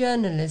local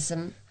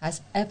journalism has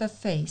ever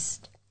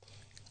faced.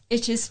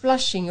 It is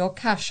flushing your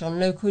cash on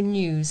local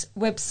news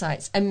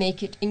websites and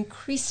make it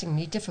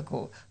increasingly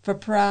difficult for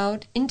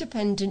proud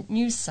independent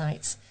news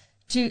sites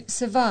to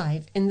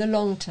survive in the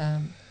long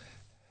term.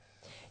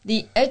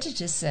 The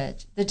editor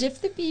said that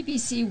if the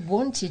BBC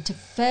wanted to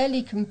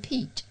fairly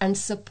compete and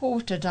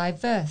support a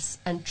diverse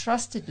and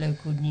trusted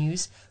local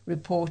news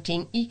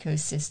reporting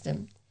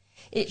ecosystem,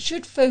 it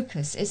should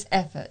focus its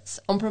efforts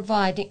on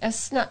providing a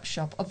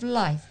snapshot of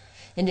life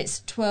in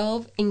its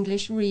 12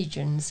 English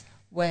regions,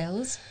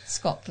 Wales,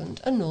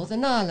 Scotland and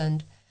Northern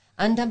Ireland,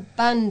 and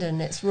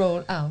abandon its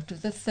roll out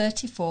of the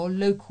 34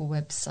 local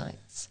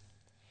websites.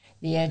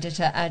 The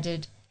editor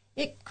added,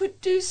 it could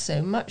do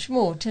so much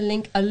more to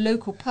link a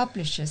local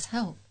publisher's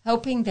help,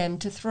 helping them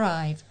to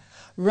thrive,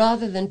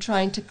 rather than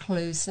trying to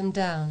close them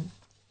down.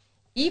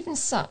 Even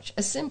such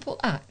a simple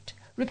act,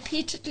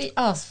 repeatedly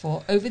asked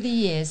for over the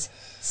years,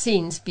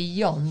 seems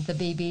beyond the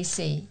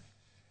BBC.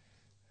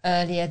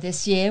 Earlier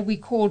this year we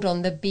called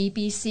on the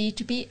BBC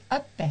to be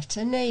a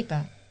better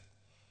neighbour.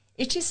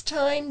 It is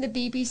time the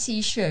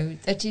BBC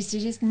showed that it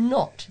is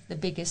not the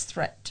biggest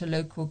threat to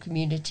local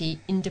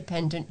community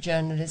independent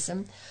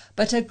journalism,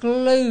 but a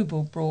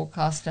global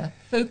broadcaster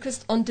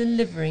focused on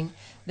delivering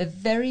the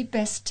very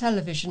best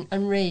television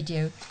and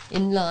radio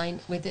in line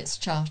with its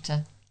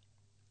charter.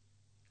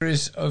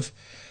 Series of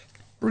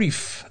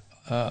brief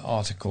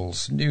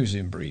articles, news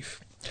in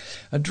brief.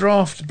 A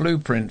draft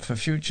blueprint for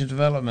future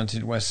development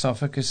in West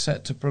Suffolk is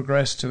set to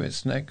progress to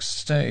its next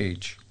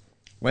stage.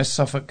 West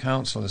Suffolk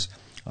councillors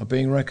are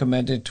being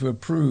recommended to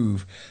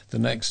approve the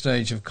next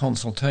stage of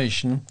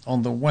consultation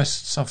on the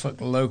West Suffolk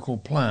local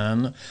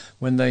plan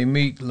when they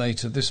meet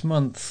later this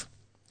month.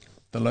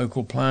 The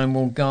local plan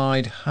will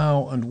guide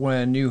how and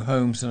where new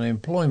homes and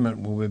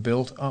employment will be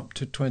built up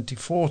to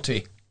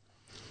 2040.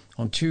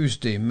 On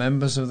Tuesday,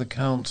 members of the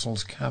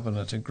Council's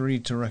Cabinet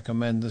agreed to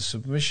recommend the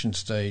submission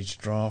stage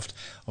draft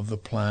of the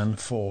plan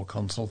for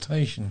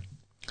consultation.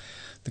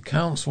 The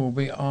Council will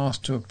be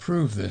asked to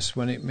approve this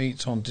when it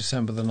meets on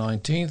December the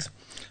 19th,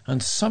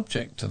 and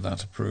subject to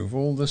that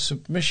approval, the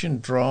submission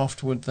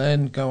draft would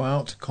then go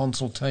out to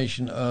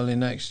consultation early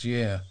next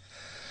year.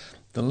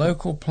 The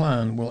local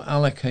plan will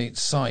allocate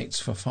sites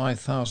for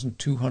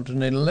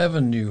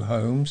 5,211 new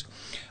homes,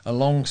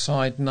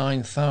 alongside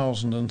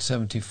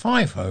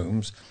 9,075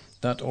 homes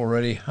that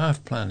already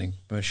have planning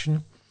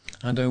permission,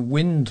 and a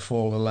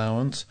windfall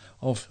allowance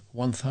of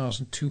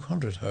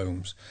 1,200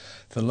 homes.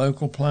 The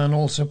local plan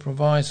also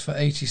provides for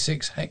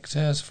 86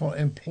 hectares for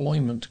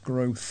employment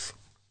growth.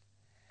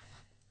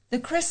 The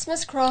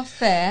Christmas Craft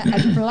Fair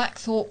at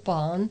Blackthorpe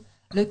Barn,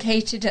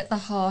 located at the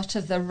heart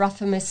of the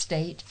Ruffham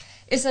Estate,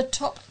 is a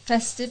top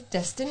festive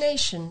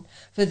destination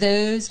for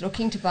those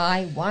looking to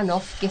buy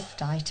one-off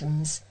gift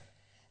items.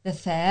 The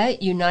fair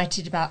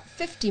united about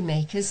 50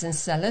 makers and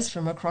sellers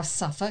from across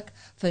Suffolk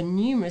for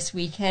numerous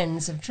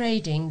weekends of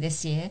trading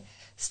this year,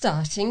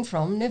 starting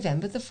from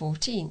November the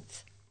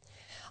 14th.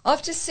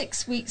 After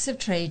 6 weeks of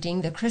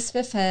trading, the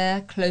Christmas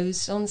fair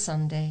closed on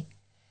Sunday.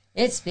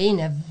 It's been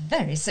a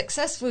very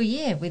successful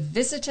year, with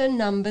visitor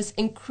numbers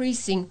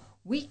increasing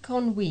week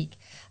on week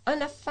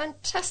and a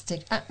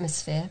fantastic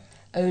atmosphere,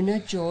 owner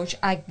George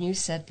Agnew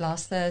said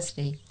last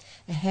Thursday,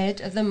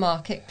 ahead of the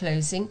market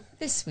closing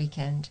this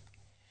weekend.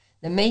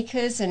 The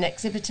makers and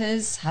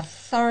exhibitors have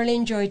thoroughly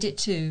enjoyed it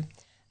too,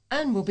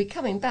 and will be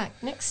coming back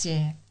next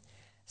year.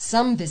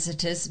 Some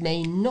visitors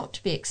may not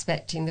be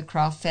expecting the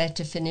craft fair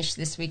to finish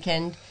this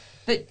weekend,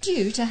 but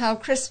due to how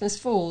Christmas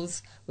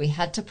falls, we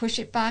had to push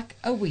it back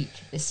a week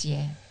this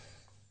year.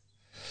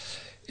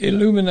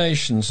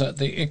 Illuminations at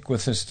the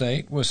Ickworth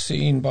estate were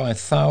seen by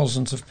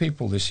thousands of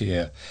people this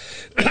year.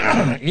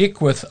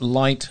 Ickworth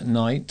Light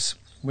Night,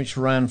 which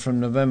ran from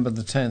November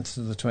the 10th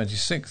to the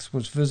 26th,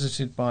 was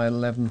visited by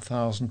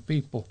 11,000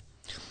 people.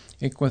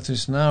 Ickworth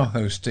is now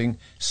hosting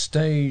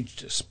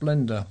Staged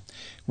Splendour,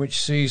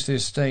 which sees the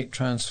estate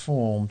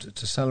transformed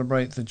to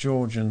celebrate the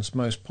Georgians'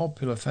 most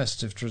popular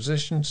festive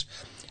traditions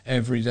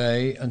every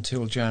day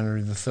until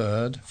January the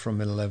 3rd from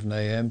 11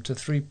 a.m. to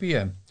 3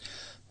 p.m.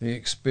 The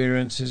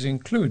experience is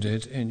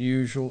included in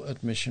usual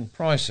admission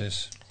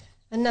prices.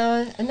 And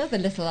now another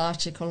little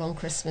article on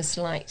Christmas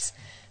lights,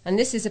 and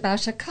this is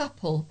about a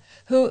couple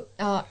who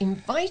are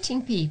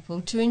inviting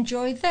people to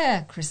enjoy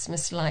their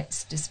Christmas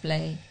lights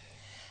display.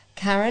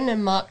 Karen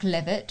and Mark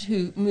Levitt,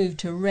 who moved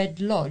to Red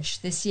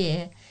Lodge this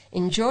year,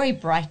 enjoy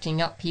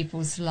brightening up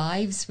people's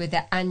lives with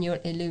their annual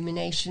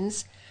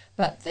illuminations,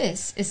 but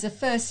this is the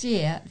first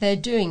year they're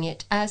doing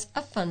it as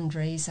a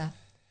fundraiser.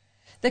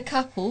 The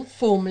couple,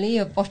 formerly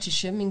of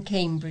Bottisham in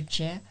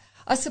Cambridgeshire,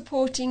 are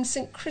supporting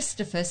St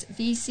Christopher's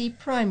VC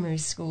Primary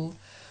School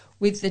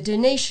with the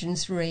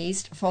donations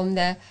raised from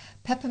their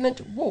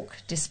Peppermint Walk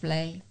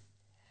display.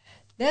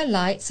 Their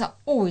lights are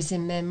always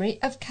in memory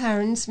of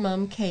Karen's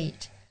mum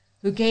Kate,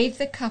 who gave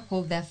the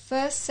couple their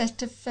first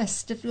set of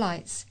festive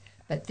lights,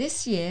 but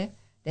this year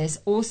there's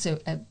also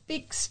a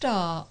big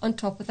star on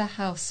top of the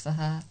house for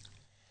her.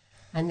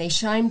 And they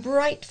shine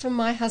bright for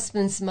my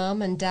husband's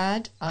mum and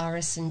dad,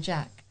 Iris and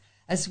Jack,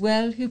 as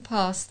well, who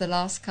passed the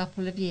last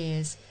couple of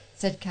years,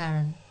 said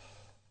Karen.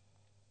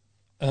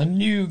 A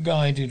new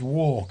guided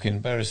walk in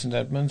Bury St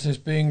Edmunds is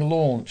being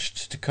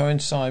launched to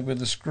coincide with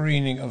the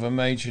screening of a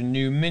major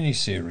new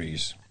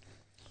mini-series.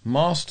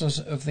 Masters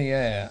of the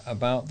Air,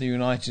 about the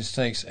United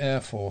States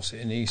Air Force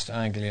in East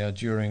Anglia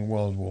during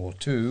World War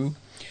II,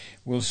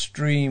 will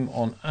stream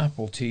on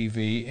Apple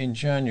TV in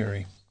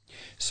January.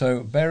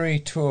 So Bury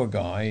Tour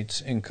Guides,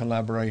 in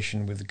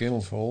collaboration with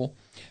Guildhall,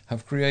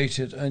 have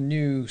created a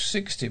new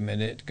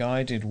 60-minute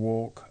guided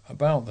walk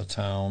about the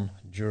town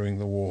during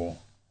the war.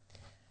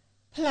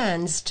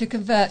 Plans to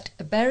convert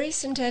Bury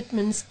St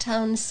Edmunds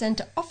town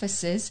centre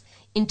offices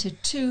into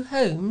 2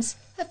 homes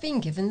have been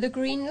given the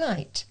green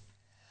light.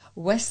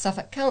 West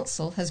Suffolk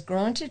Council has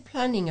granted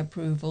planning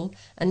approval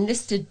and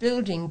listed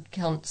building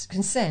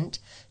consent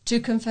to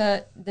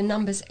convert the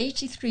numbers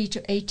 83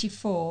 to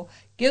 84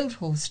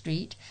 Guildhall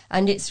Street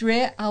and its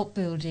rear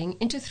outbuilding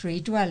into 3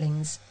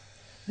 dwellings.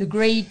 The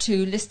Grade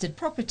 2 listed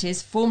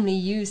properties formerly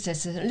used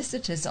as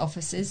solicitors'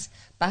 offices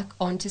back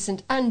onto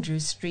St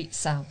Andrews Street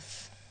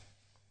South.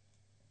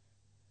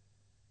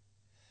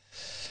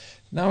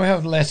 Now we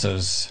have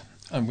letters.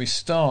 And we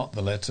start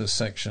the letters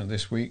section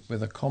this week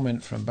with a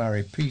comment from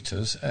Barry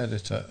Peters,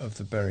 editor of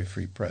the Bury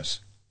Free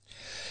Press.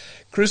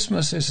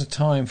 Christmas is a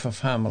time for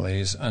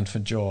families and for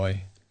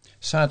joy.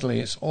 Sadly,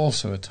 it's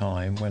also a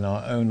time when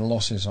our own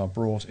losses are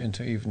brought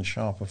into even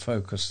sharper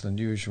focus than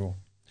usual.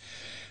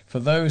 For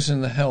those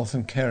in the health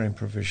and caring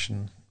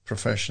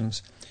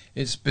professions,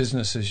 it's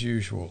business as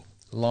usual.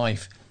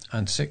 Life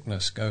and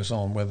sickness goes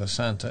on whether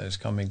Santa is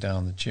coming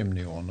down the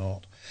chimney or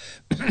not.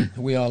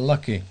 We are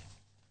lucky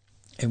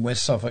in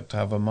West Suffolk to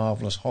have a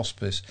marvellous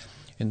hospice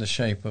in the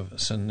shape of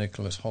St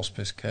Nicholas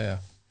Hospice Care.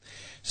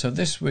 So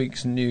this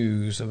week's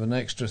news of an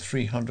extra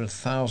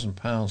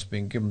 £300,000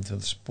 being given to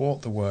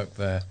support the work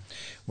there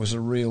was a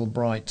real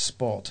bright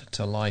spot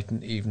to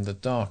lighten even the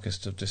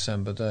darkest of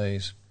December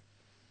days.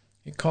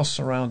 It costs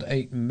around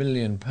 £8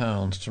 million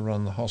to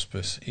run the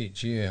hospice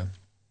each year.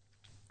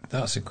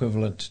 That's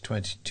equivalent to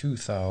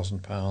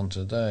 £22,000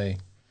 a day.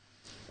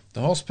 The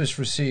hospice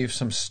receives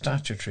some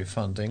statutory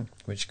funding,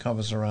 which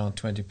covers around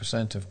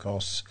 20% of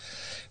costs,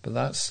 but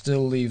that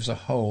still leaves a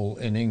hole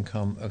in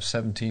income of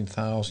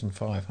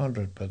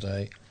 £17,500 per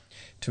day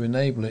to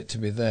enable it to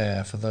be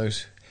there for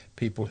those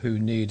people who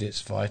need its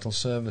vital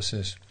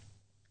services.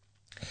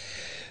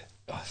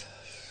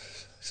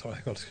 Sorry,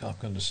 I'm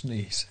going to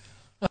sneeze.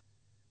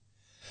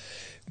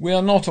 We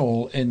are not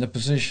all in the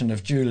position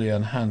of Julia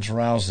and Hans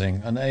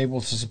Rousing and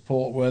able to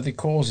support worthy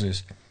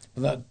causes,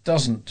 but that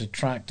doesn't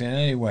detract in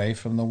any way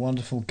from the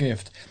wonderful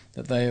gift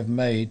that they have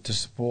made to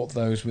support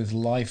those with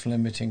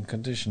life-limiting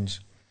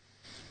conditions.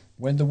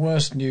 When the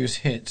worst news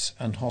hits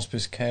and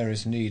hospice care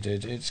is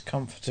needed, it's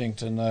comforting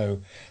to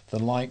know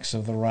the likes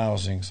of the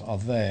Rousings are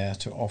there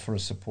to offer a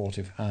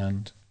supportive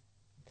hand.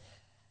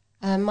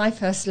 My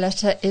first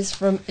letter is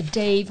from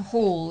Dave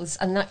Halls,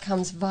 and that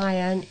comes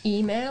via an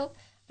email,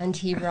 and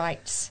he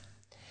writes,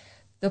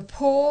 "The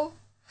poor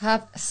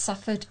have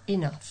suffered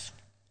enough.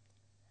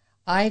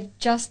 I've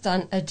just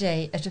done a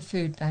day at a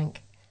food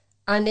bank,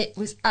 and it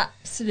was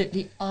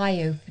absolutely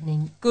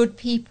eye-opening. Good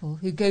people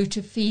who go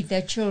to feed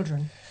their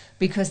children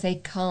because they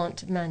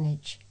can't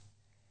manage.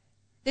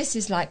 This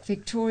is like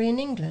Victorian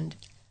England.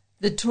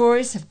 The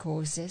Tories have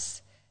caused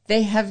this.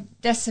 They have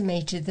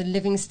decimated the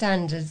living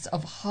standards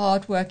of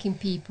hard-working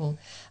people,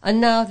 and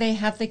now they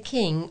have the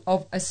king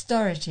of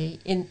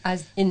austerity in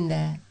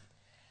there.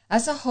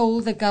 As a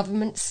whole, the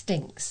government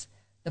stinks.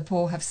 The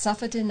poor have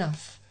suffered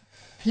enough.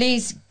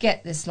 Please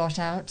get this lot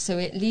out so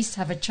we at least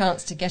have a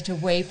chance to get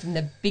away from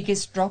the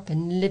biggest drop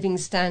in living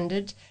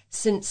standard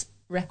since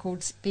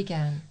records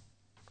began.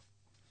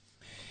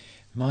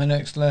 My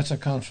next letter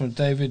comes from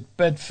David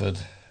Bedford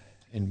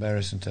in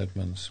Bury St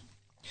Edmunds.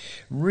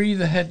 Read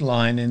the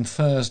headline in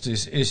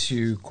Thursday's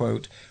issue,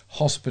 quote,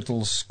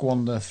 "Hospitals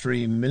squander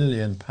 £3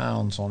 million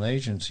on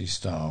agency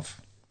staff."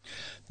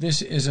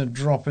 This is a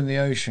drop in the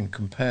ocean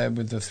compared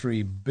with the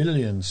 £3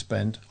 billion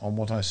spent on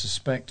what I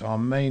suspect are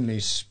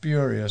mainly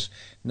spurious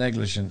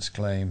negligence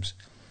claims.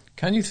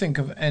 Can you think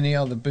of any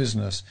other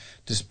business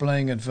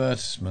displaying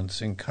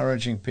advertisements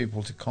encouraging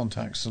people to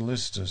contact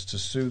solicitors to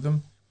sue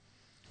them?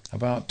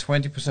 About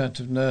 20%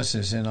 of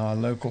nurses in our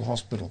local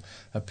hospital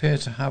appear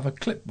to have a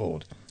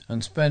clipboard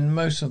and spend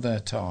most of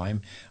their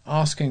time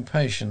asking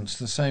patients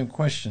the same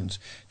questions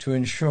to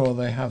ensure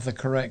they have the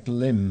correct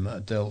limb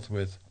dealt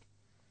with.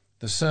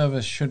 The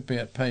service should be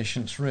at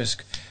patients'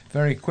 risk.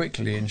 Very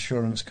quickly,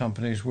 insurance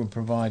companies would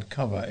provide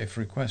cover if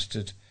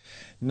requested.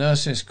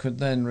 Nurses could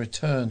then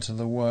return to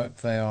the work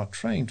they are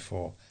trained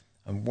for,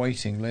 and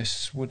waiting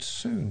lists would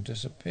soon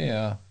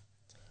disappear.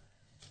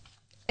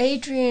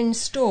 Adrian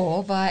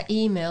Storr via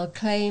email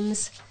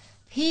claims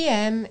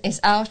PM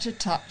is out of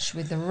touch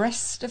with the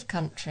rest of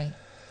country.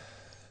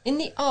 In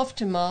the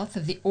aftermath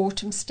of the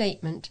autumn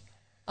statement,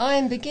 I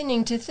am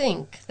beginning to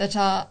think that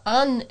our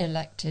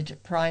unelected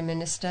Prime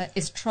Minister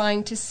is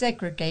trying to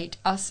segregate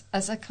us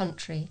as a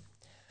country.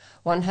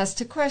 One has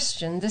to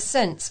question the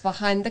sense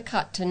behind the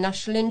cut to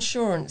national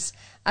insurance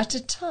at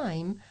a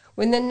time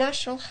when the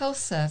National Health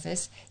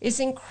Service is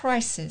in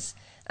crisis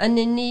and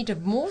in need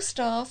of more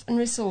staff and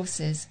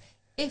resources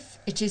if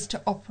it is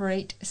to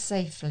operate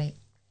safely.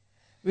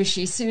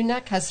 Rishi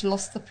Sunak has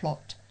lost the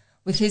plot,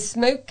 with his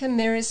smoke and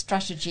mirrors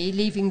strategy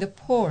leaving the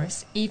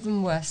poorest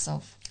even worse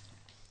off.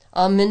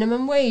 Our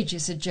minimum wage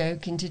is a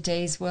joke in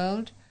today's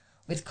world,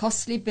 with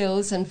costly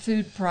bills and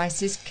food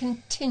prices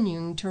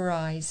continuing to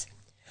rise.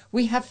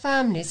 We have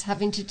families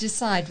having to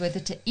decide whether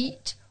to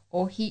eat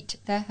or heat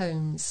their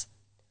homes.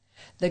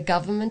 The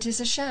government is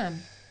a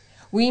sham.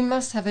 We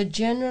must have a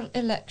general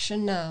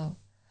election now.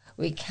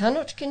 We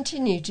cannot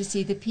continue to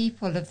see the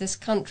people of this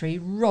country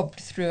robbed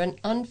through an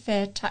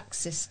unfair tax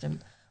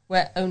system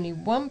where only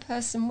one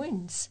person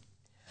wins.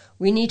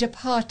 We need a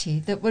party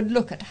that would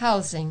look at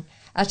housing,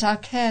 at our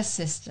care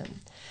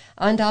system,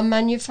 and our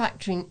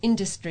manufacturing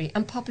industry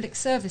and public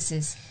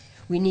services.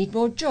 We need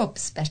more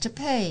jobs, better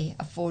pay,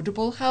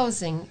 affordable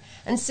housing,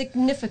 and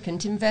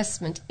significant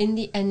investment in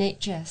the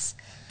NHS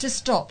to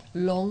stop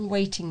long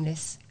waiting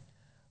lists.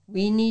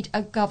 We need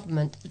a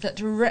government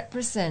that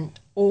represents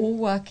all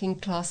working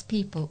class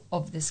people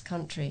of this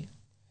country.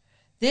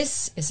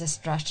 This is a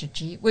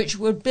strategy which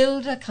will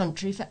build a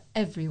country for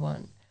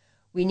everyone.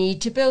 We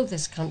need to build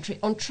this country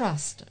on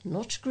trust,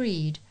 not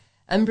greed,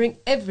 and bring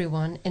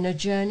everyone in a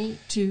journey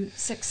to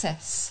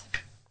success.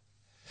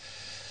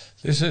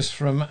 This is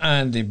from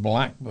Andy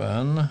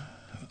Blackburn,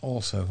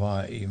 also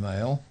via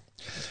email.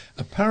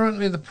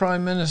 Apparently the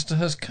Prime Minister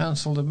has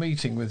cancelled a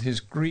meeting with his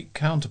Greek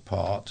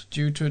counterpart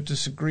due to a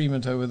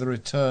disagreement over the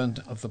return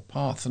of the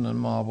Parthenon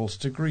marbles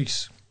to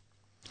Greece.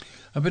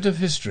 A bit of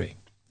history.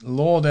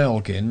 Lord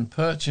Elgin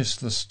purchased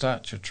the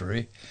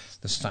statuary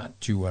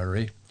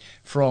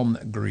from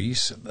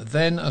Greece,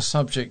 then a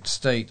subject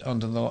state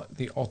under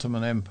the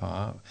Ottoman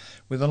Empire,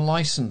 with a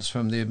licence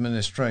from the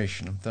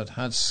administration that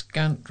had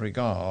scant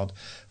regard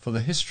for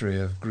the history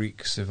of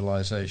Greek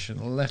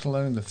civilization, let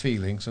alone the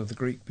feelings of the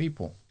Greek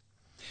people.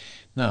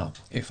 Now,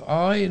 if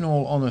I, in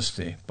all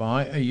honesty,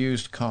 buy a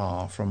used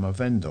car from a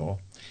vendor,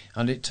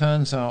 and it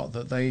turns out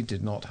that they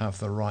did not have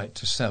the right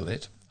to sell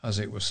it, as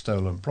it was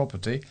stolen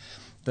property,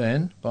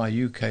 then, by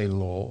UK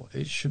law,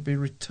 it should be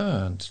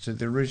returned to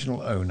the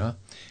original owner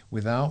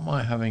without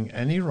my having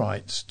any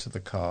rights to the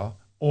car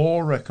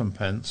or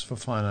recompense for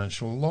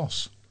financial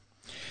loss.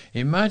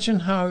 Imagine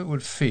how it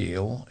would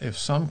feel if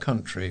some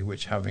country,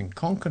 which having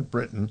conquered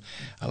Britain,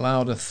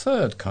 allowed a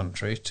third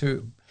country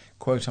to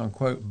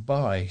quote-unquote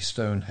buy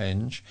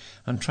Stonehenge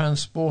and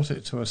transport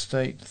it to a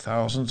state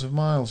thousands of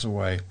miles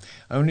away,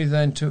 only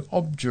then to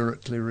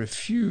obdurately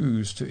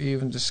refuse to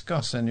even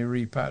discuss any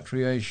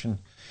repatriation.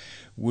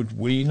 Would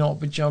we not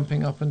be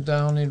jumping up and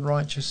down in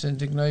righteous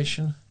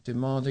indignation,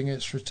 demanding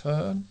its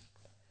return?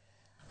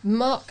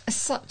 Mark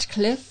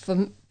Sutcliffe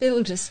from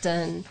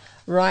Bilderstone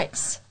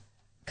writes,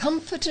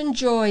 "Comfort and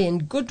joy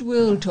and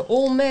goodwill to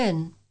all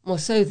men," or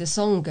so the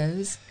song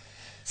goes.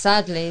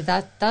 Sadly,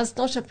 that does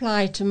not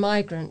apply to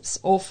migrants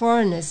or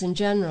foreigners in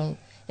general,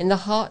 in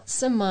the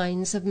hearts and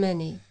minds of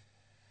many.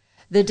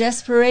 The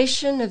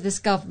desperation of this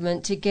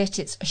government to get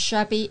its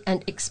shabby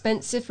and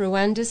expensive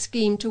Rwanda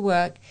scheme to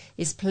work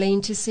is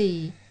plain to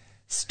see.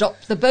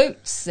 "Stop the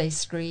boats," they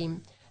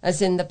scream,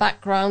 as in the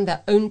background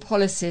their own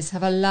policies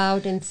have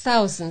allowed in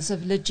thousands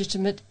of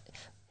illegitimate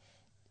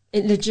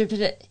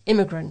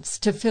immigrants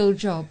to fill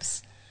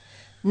jobs.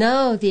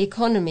 Now the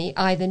economy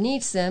either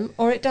needs them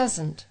or it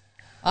doesn't.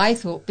 I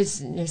thought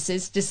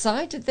businesses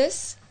decided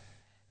this.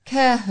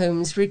 Care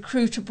homes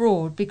recruit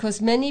abroad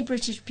because many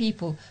British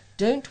people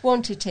don't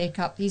want to take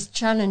up these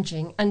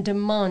challenging and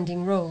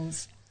demanding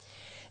roles.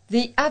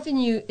 The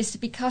avenue is to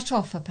be cut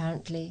off,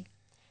 apparently.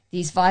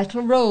 These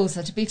vital roles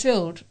are to be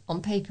filled,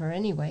 on paper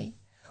anyway,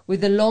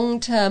 with the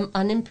long-term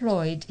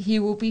unemployed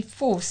who will be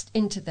forced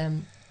into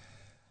them.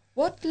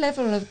 What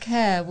level of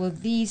care will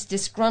these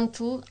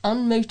disgruntled,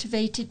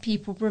 unmotivated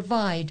people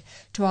provide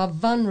to our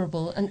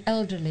vulnerable and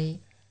elderly?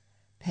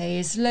 Pay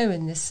is low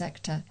in this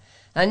sector,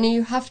 and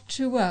you have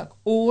to work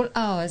all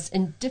hours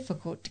in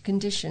difficult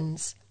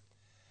conditions.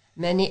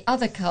 Many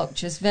other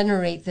cultures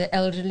venerate the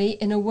elderly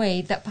in a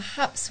way that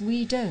perhaps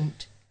we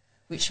don't,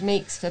 which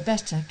makes for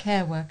better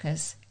care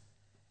workers.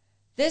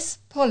 This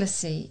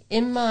policy,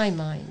 in my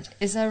mind,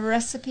 is a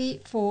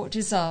recipe for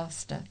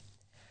disaster.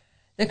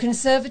 The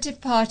Conservative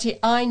Party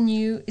I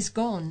knew is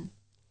gone.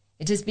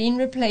 It has been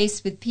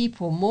replaced with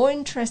people more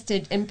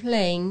interested in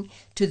playing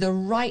to the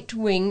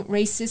right-wing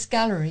racist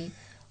gallery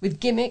with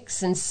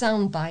gimmicks and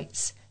sound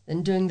bites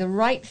than doing the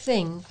right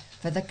thing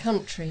for the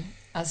country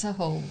as a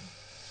whole.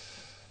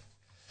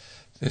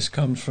 This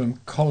comes from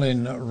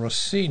Colin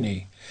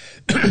Rossini.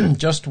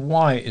 Just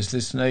why is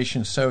this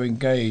nation so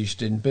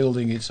engaged in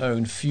building its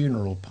own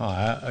funeral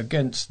pyre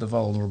against the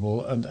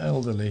vulnerable and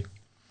elderly?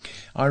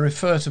 I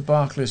refer to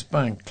Barclays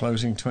Bank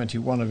closing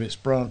 21 of its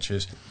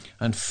branches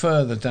and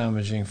further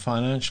damaging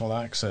financial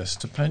access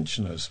to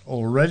pensioners,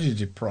 already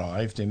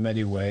deprived in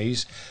many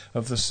ways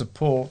of the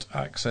support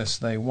access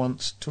they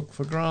once took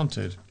for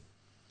granted.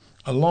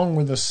 Along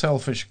with a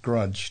selfish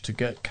grudge to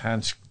get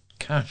cash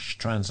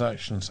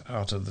transactions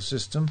out of the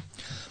system,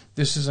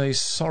 this is a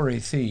sorry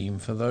theme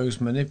for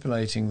those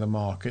manipulating the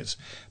markets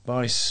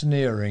by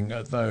sneering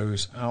at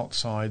those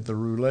outside the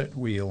roulette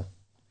wheel.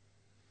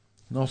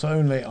 Not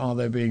only are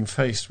they being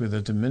faced with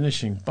a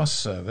diminishing bus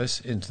service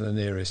into the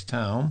nearest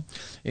town,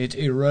 it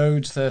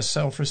erodes their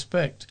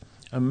self-respect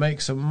and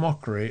makes a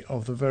mockery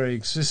of the very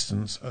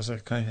existence as a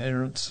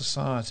coherent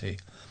society.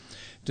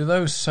 Do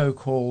those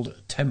so-called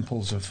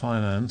temples of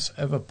finance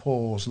ever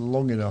pause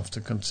long enough to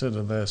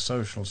consider their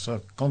social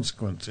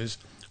consequences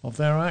of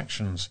their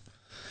actions?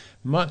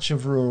 Much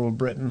of rural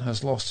Britain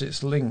has lost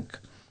its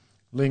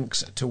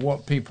links to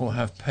what people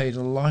have paid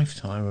a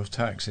lifetime of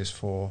taxes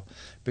for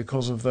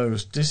because of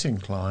those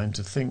disinclined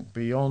to think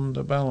beyond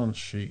a balance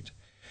sheet.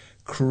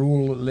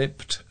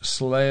 Cruel-lipped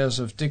slayers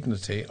of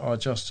dignity are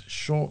just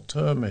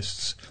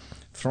short-termists,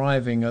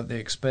 thriving at the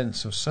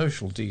expense of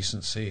social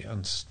decency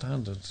and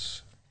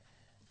standards.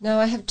 Now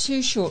I have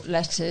two short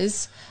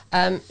letters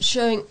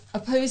showing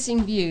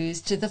opposing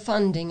views to the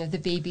funding of the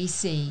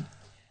BBC.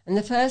 And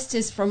the first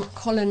is from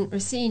Colin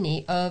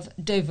Rossini of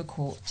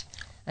Dovercourt,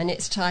 and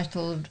it's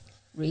titled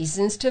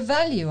Reasons to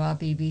Value Our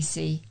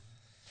BBC.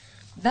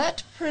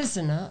 That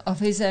prisoner of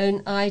his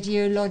own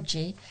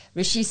ideology,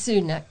 Rishi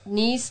Sunak,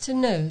 needs to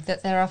know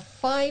that there are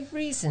 5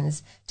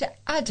 reasons to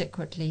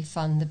adequately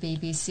fund the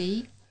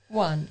BBC.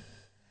 1.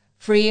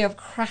 Free of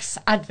crass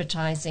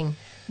advertising,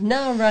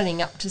 now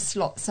running up to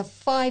slots of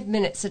 5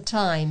 minutes a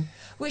time,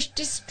 which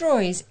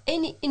destroys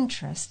any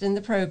interest in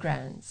the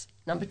programmes.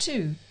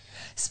 2.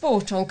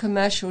 Sport on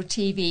commercial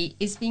TV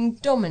is being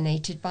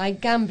dominated by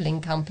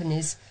gambling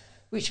companies,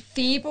 which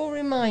feeble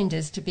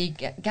reminders to be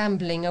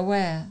gambling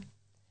aware.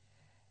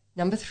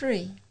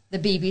 3. The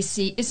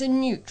BBC is as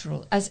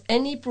neutral as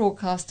any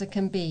broadcaster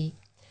can be.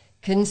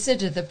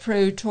 Consider the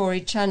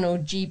pro-Tory channel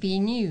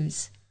GB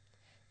News.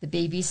 The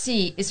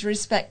BBC is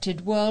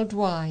respected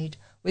worldwide,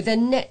 with a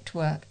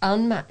network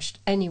unmatched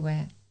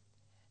anywhere.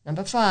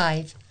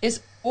 5.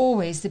 Is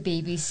always the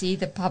BBC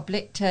the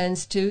public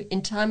turns to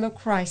in time of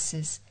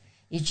crisis,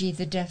 e.g.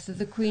 the death of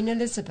the Queen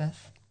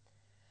Elizabeth.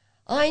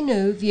 I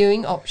know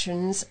viewing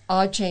options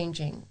are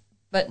changing,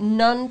 but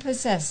none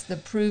possess the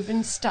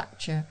proven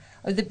stature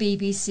of the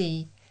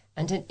BBC,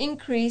 and an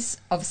increase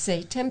of,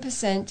 say,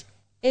 10%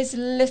 is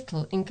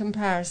little in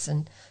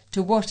comparison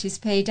to what is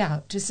paid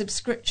out to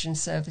subscription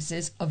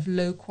services of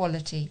low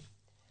quality.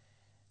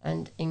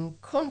 And in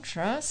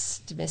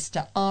contrast,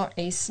 Mr.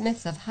 R.A.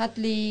 Smith of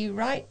Hadley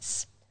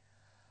writes,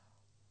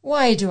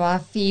 why do our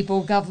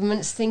feeble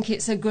governments think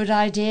it's a good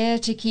idea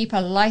to keep a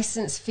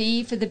licence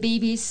fee for the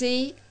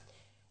BBC?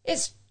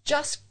 It's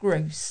just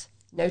gross.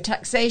 No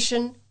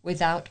taxation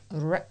without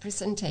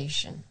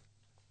representation.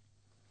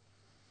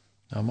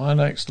 Now, my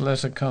next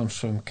letter comes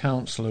from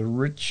Councillor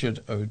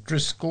Richard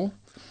O'Driscoll,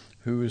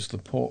 who is the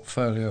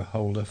portfolio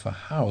holder for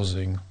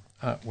housing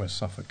at West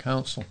Suffolk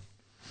Council.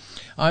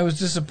 I was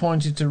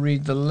disappointed to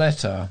read the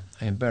letter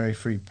in Bury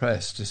Free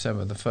Press,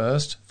 December the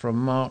 1st, from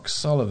Mark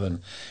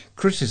Sullivan,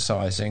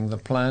 criticising the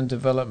planned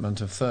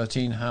development of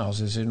 13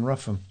 houses in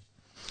Rougham.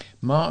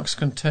 Mark's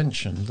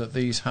contention that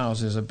these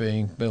houses are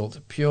being built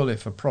purely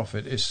for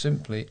profit is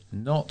simply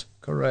not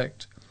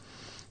correct.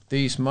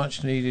 These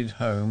much-needed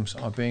homes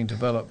are being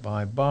developed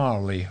by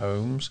Barley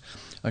Homes,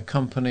 a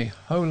company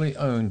wholly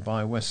owned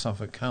by West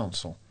Suffolk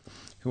Council,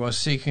 who are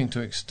seeking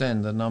to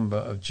extend the number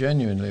of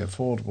genuinely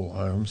affordable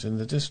homes in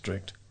the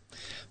district.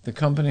 The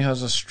company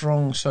has a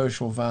strong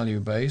social value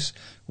base,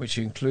 which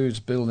includes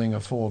building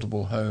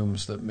affordable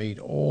homes that meet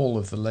all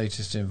of the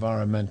latest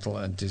environmental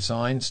and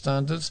design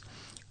standards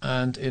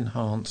and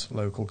enhance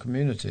local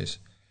communities.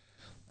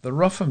 The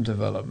Rougham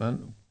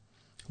development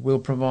will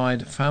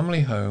provide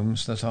family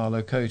homes that are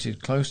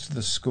located close to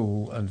the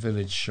school and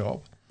village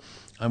shop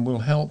and will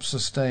help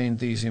sustain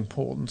these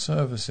important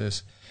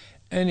services.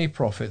 Any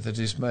profit that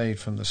is made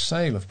from the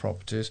sale of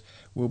properties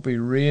will be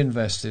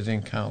reinvested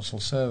in council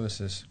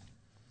services.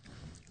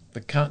 The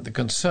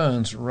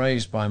concerns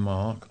raised by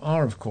Mark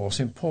are, of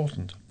course,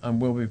 important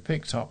and will be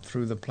picked up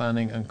through the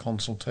planning and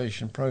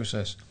consultation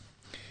process.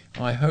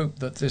 I hope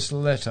that this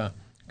letter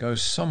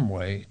goes some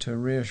way to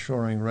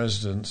reassuring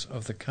residents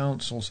of the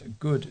council's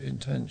good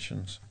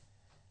intentions.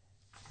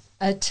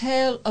 A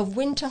tale of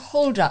winter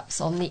hold-ups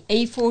on the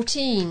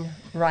A14,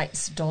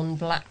 writes Don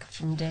Black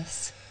from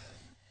Diss.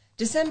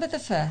 December the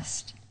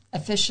 1st,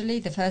 officially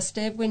the first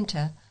day of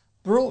winter,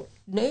 brought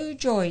no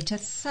joy to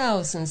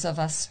thousands of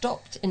us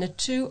stopped in a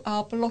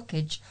 2-hour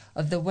blockage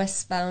of the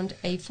westbound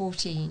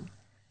A14.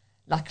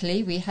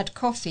 Luckily, we had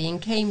coffee in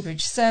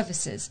Cambridge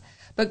services,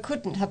 but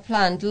couldn't have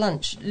planned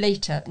lunch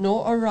later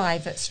nor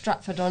arrive at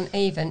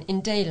Stratford-on-Avon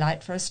in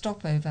daylight for a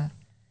stopover.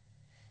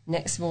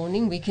 Next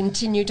morning we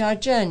continued our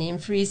journey in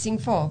freezing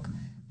fog,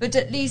 but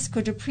at least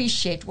could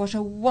appreciate what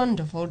a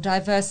wonderful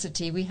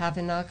diversity we have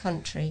in our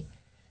country.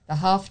 The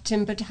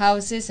half-timbered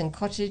houses and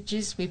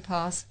cottages we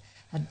passed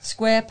had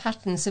square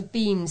patterns of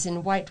beams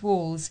in white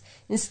walls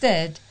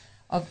instead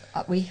of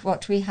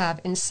what we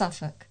have in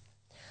Suffolk.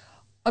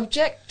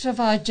 Object of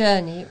our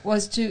journey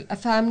was to a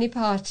family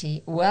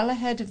party well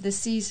ahead of the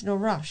seasonal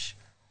rush.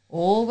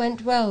 All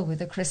went well with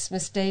the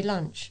Christmas Day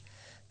lunch,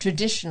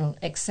 traditional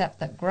except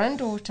that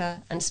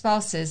granddaughter and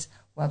spouses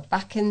were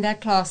back in their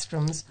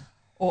classrooms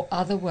or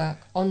other work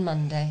on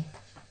Monday.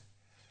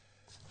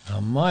 Now,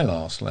 my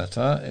last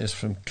letter is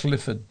from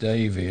Clifford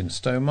Davy in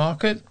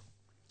Stowmarket.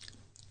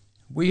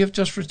 We have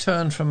just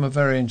returned from a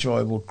very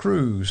enjoyable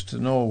cruise to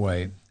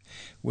Norway.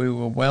 We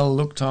were well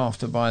looked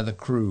after by the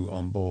crew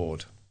on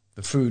board.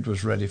 The food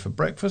was ready for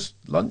breakfast,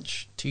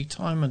 lunch, tea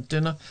time and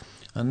dinner,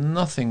 and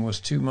nothing was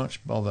too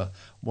much bother,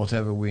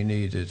 whatever we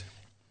needed.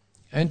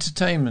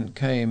 Entertainment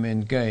came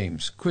in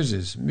games,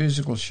 quizzes,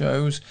 musical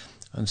shows,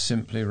 and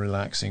simply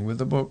relaxing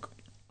with a book.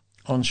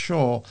 On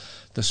shore,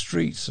 the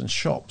streets and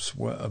shops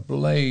were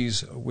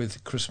ablaze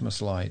with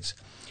Christmas lights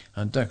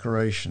and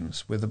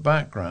decorations, with the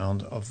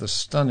background of the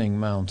stunning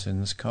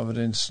mountains covered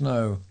in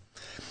snow.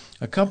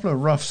 A couple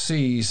of rough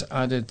seas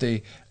added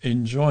the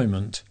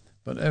enjoyment,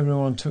 but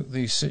everyone took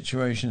these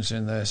situations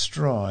in their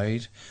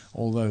stride,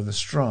 although the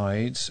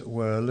strides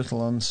were a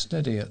little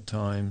unsteady at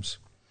times.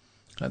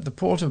 At the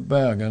port of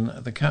Bergen,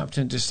 the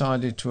captain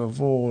decided to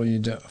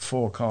avoid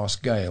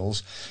forecast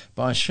gales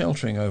by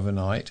sheltering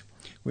overnight,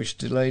 which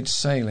delayed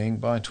sailing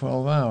by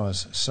 12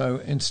 hours. So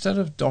instead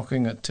of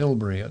docking at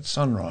Tilbury at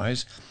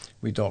sunrise,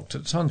 we docked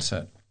at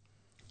sunset.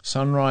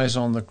 Sunrise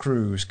on the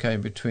cruise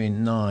came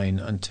between 9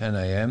 and 10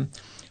 a.m.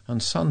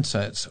 and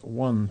sunsets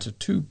 1 to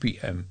 2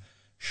 p.m.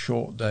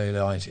 Short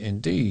daylight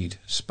indeed.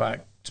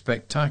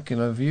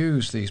 Spectacular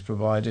views these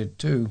provided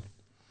too.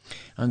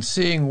 And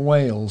seeing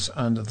Wales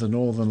and the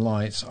Northern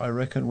Lights, I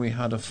reckon we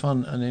had a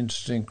fun and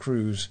interesting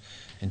cruise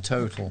in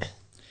total.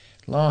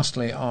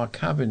 Lastly, our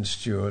cabin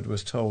steward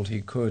was told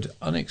he could,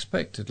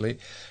 unexpectedly,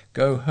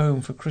 go home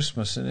for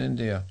Christmas in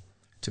India,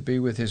 to be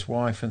with his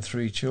wife and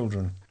 3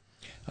 children.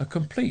 A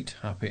complete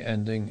happy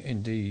ending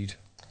indeed.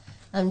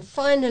 And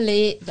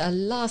finally, the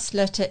last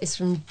letter is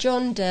from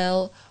John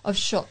Dell of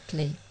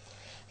Shotley.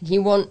 He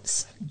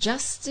wants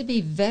just to be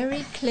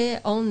very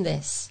clear on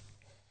this.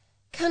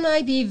 Can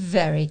I be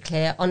very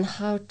clear on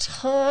how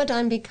tired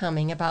I'm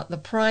becoming about the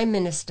Prime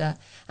Minister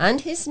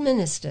and his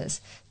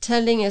ministers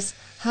telling us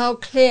how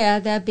clear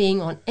they're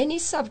being on any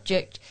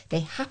subject they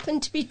happen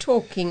to be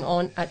talking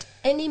on at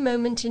any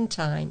moment in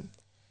time?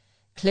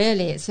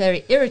 Clearly, it's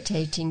very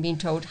irritating being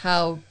told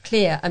how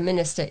clear a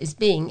minister is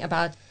being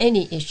about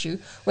any issue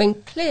when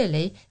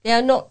clearly they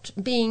are not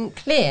being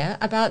clear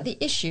about the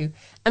issue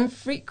and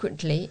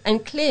frequently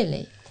and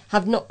clearly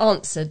have not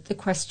answered the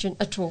question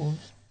at all.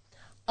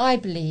 I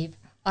believe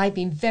I've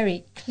been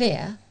very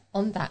clear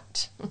on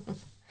that.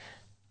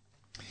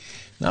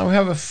 Now we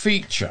have a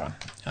feature,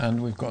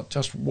 and we've got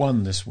just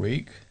one this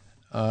week,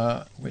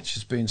 which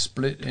has been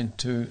split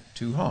into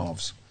 2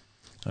 halves,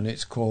 and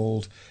it's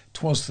called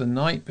 "'Twas the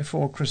Night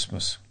Before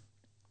Christmas."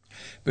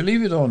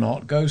 Believe it or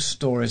not, ghost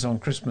stories on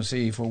Christmas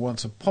Eve were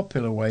once a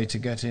popular way to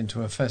get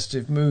into a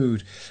festive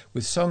mood,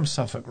 with some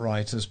Suffolk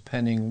writers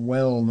penning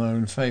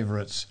well-known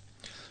favourites.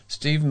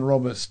 Stephen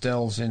Roberts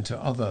delves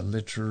into other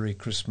literary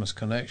Christmas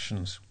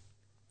connections.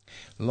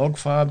 Log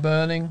fire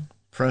burning,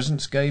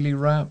 presents gaily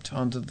wrapped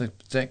under the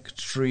deck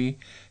tree,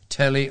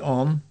 telly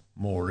on,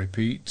 more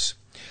repeats,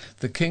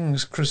 the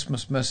King's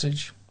Christmas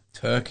message,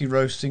 turkey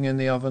roasting in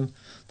the oven,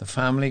 the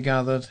family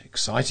gathered,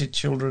 excited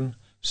children,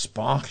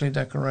 sparkly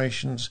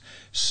decorations,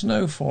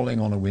 snow falling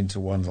on a winter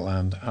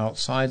wonderland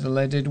outside a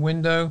leaded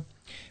window.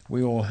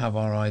 We all have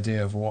our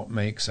idea of what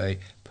makes a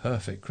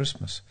perfect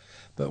Christmas,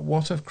 But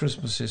what of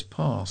Christmases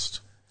past?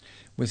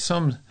 With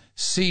some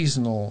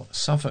seasonal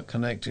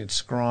Suffolk-connected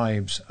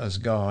scribes as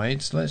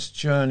guides, let's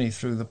journey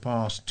through the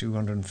past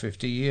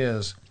 250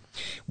 years.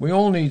 We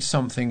all need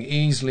something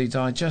easily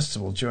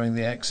digestible during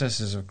the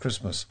excesses of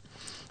Christmas.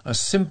 A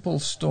simple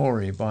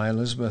story by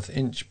Elizabeth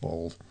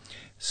Inchbald,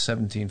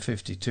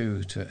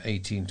 1752 to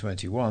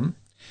 1821,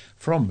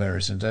 from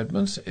Bury St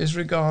Edmunds, is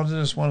regarded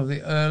as one of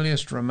the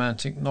earliest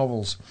romantic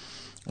novels,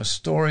 a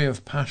story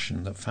of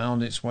passion that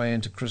found its way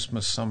into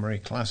Christmas summary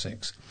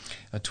classics,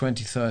 a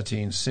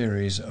 2013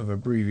 series of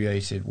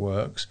abbreviated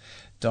works,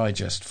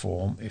 digest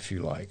form if you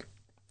like.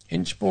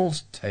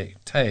 Inchbald's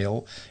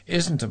tale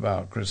isn't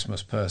about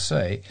Christmas per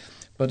se,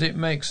 but it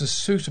makes a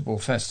suitable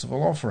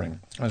festival offering,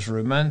 as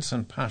romance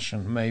and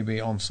passion may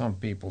be on some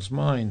people's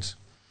minds.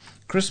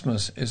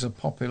 Christmas is a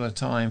popular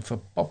time for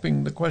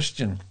popping the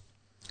question.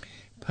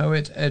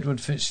 Poet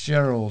Edward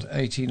Fitzgerald,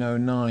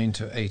 1809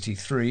 to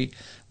 83,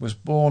 was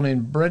born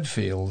in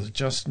Bredfield,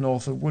 just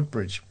north of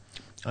Woodbridge,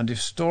 and if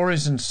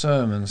stories and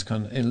sermons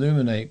can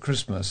illuminate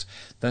Christmas,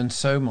 then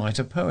so might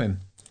a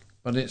poem.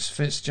 But it's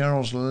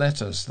Fitzgerald's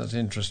letters that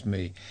interest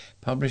me.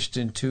 Published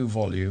in 2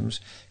 volumes,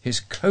 his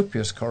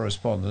copious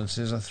correspondence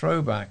is a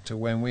throwback to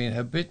when we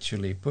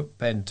habitually put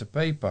pen to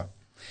paper.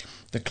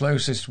 The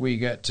closest we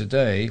get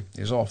today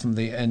is often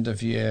the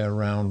end-of-year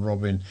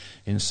round-robin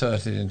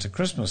inserted into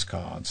Christmas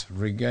cards,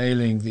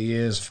 regaling the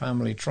year's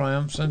family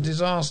triumphs and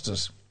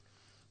disasters.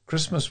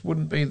 Christmas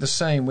wouldn't be the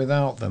same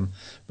without them,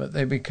 but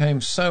they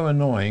became so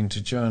annoying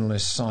to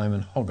journalist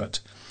Simon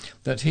Hoggart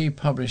that he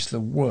published the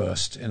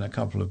worst in a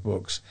couple of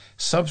books,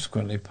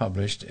 subsequently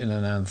published in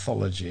an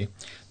anthology,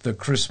 The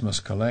Christmas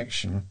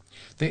Collection,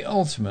 the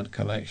ultimate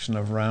collection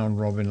of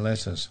round-robin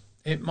letters.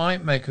 It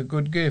might make a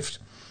good gift.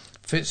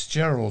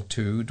 Fitzgerald,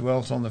 too,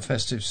 dwelt on the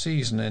festive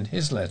season in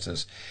his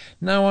letters.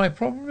 Now, I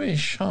probably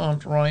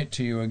shan't write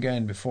to you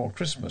again before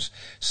Christmas,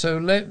 so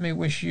let me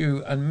wish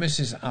you and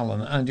Mrs.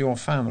 Allen and your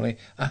family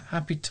a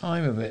happy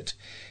time of it.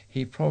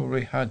 He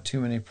probably had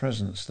too many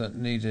presents that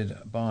needed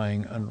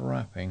buying and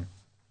wrapping.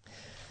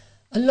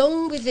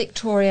 Along with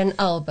Victoria and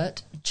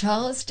Albert,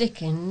 Charles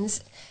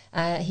Dickens,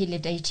 he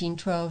lived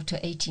 1812 to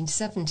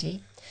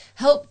 1870,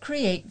 helped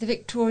create the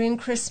Victorian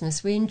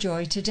Christmas we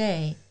enjoy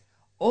today,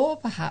 or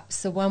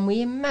perhaps the one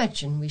we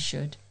imagine we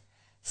should.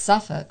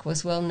 Suffolk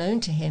was well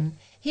known to him.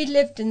 He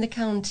lived in the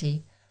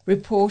county,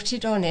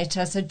 reported on it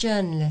as a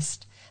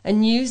journalist,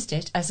 and used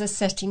it as a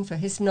setting for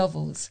his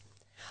novels.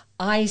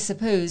 I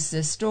suppose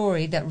the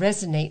story that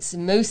resonates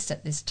most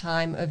at this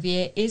time of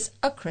year is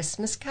A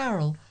Christmas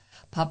Carol,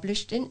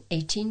 published in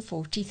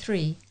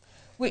 1843,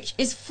 which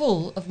is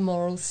full of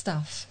moral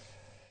stuff.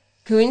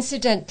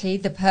 Coincidentally,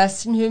 the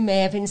person who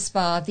may have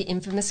inspired the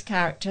infamous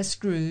character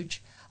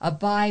Scrooge, a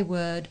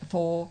byword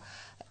for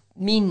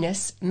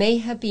meanness, may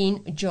have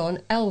been John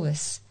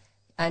Elwes,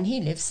 and he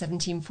lived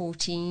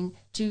 1714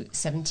 to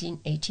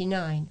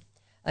 1789,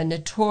 a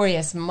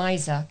notorious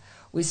miser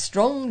with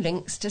strong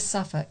links to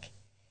Suffolk.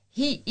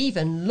 He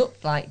even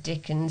looked like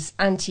Dickens'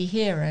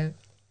 anti-hero.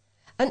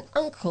 An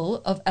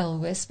uncle of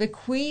Elwes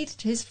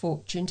bequeathed his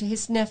fortune to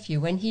his nephew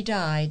when he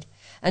died,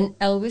 and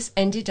Elwes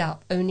ended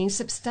up owning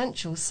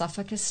substantial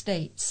Suffolk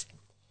estates.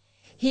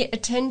 He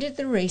attended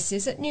the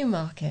races at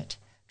Newmarket,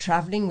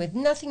 travelling with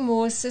nothing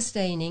more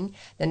sustaining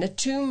than a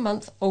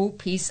 2-month-old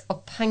piece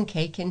of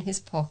pancake in his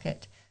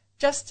pocket,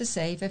 just to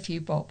save a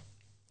few bob.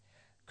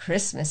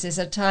 Christmas is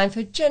a time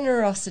for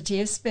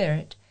generosity of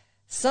spirit,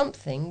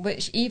 something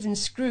which even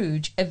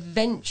Scrooge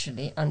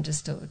eventually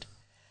understood.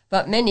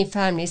 But many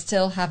families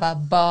still have a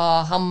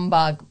bar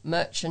humbug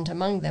merchant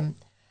among them,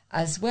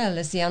 as well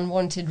as the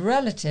unwanted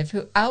relative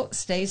who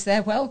outstays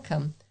their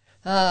welcome.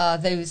 Ah,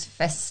 those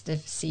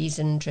festive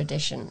season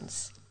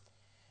traditions.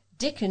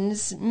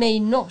 Dickens may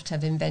not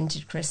have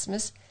invented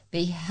Christmas,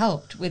 but he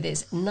helped with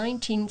its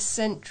 19th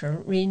century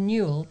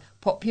renewal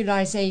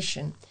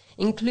popularisation,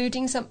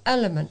 including some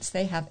elements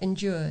they have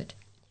endured.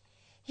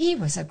 He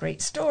was a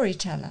great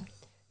storyteller.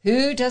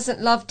 Who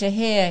doesn't love to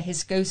hear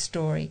his ghost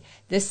story,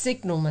 The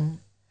Signalman?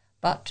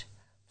 But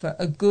for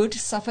a good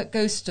Suffolk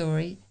ghost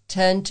story,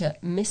 turn to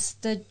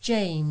Mr.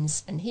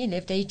 James, and he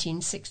lived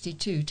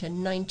 1862 to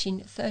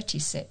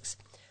 1936,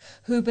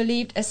 who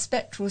believed a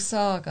spectral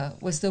saga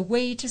was the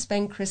way to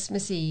spend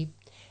Christmas Eve,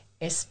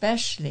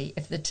 especially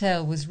if the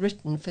tale was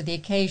written for the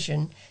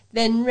occasion,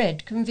 then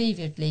read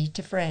convivially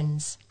to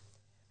friends.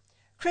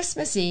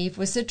 Christmas Eve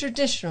was the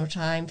traditional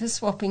time for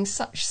swapping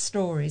such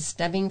stories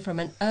stemming from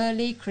an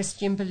early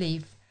Christian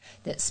belief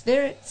that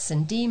spirits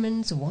and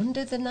demons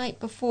wander the night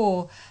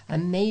before a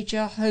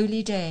major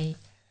holy day,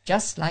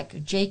 just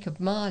like Jacob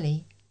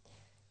Marley.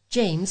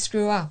 James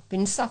grew up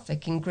in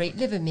Suffolk in Great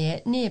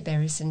Livermere near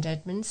Bury St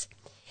Edmunds.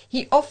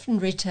 He often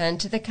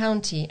returned to the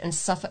county, and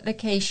Suffolk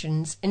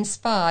locations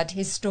inspired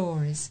his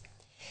stories.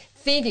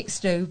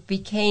 Felixstowe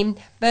became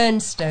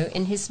Burnstow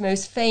in his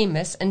most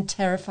famous and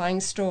terrifying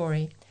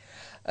story.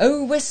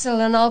 "Oh, whistle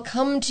and I'll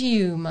come to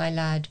you, my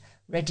lad,"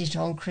 read it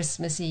on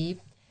Christmas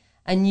Eve,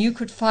 and you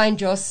could find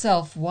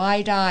yourself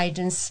wide-eyed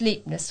and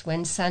sleepless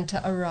when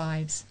Santa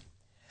arrives.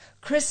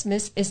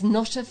 Christmas is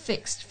not a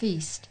fixed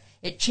feast.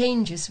 It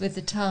changes with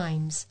the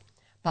times,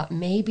 but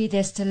maybe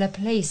there's still a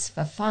place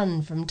for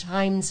fun from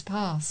times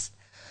past.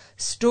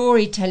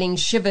 Storytelling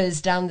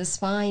shivers down the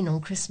spine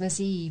on Christmas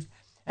Eve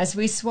as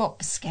we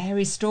swap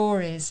scary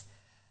stories,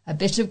 a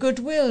bit of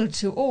goodwill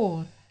to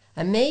all,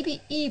 and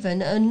maybe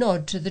even a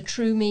nod to the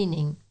true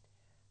meaning.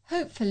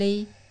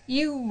 Hopefully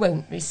you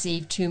won't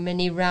receive too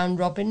many round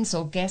robins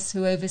or guests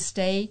who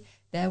overstay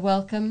their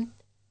welcome.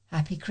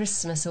 Happy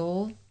Christmas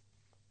all.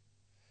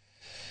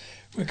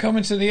 We're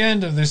coming to the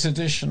end of this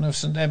edition of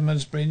St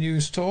Edmundsbury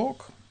News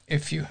Talk.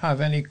 If you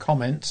have any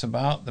comments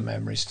about the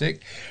memory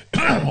stick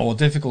or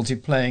difficulty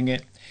playing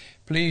it,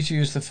 please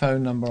use the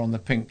phone number on the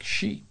pink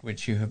sheet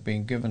which you have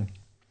been given.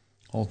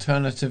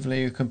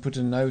 Alternatively, you can put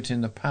a note in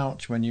the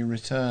pouch when you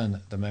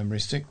return the memory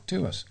stick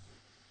to us.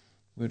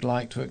 We'd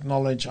like to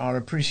acknowledge our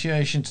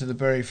appreciation to the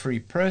Bury Free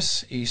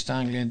Press, East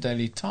Anglian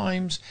Daily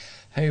Times,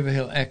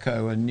 Haverhill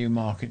Echo and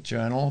Newmarket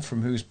Journal,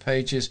 from whose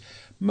pages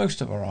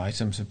most of our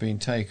items have been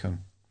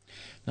taken.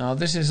 Now,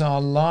 this is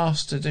our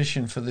last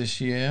edition for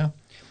this year.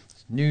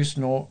 News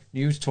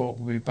Talk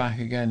will be back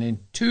again in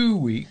 2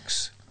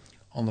 weeks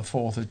on the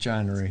 4th of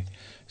January.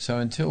 So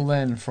until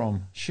then,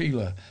 from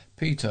Sheila,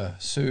 Peter,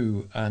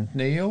 Sue and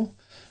Neil,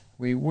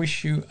 we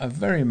wish you a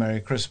very Merry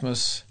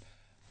Christmas.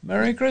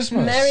 Merry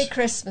Christmas. Merry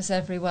Christmas,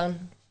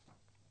 everyone.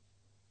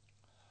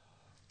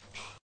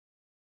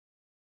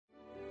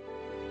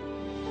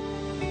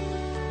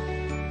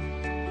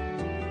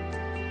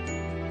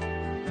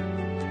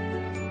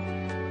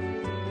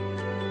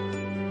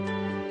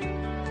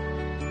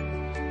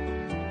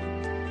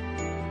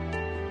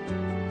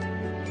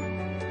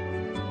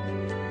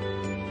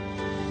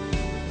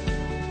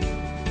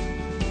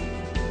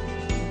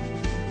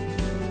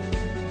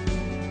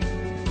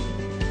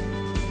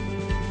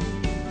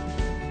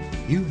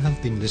 You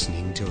have been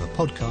listening to a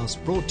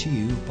podcast brought to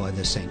you by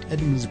the St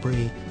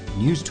Edmundsbury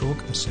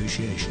NewsTalk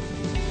Association.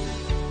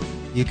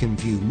 You can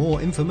view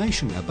more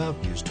information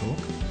about NewsTalk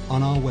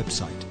on our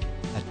website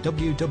at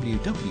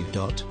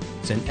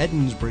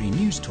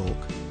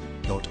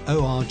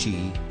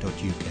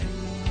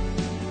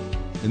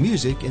www.stedmundsburynewstalk.org.uk. The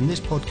music in this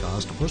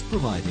podcast was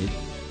provided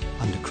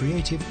under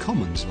Creative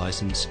Commons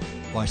license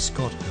by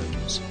Scott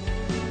Holmes.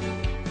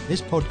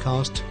 This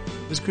podcast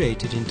was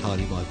created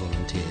entirely by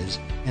volunteers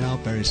in our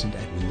Bury St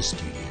Edmunds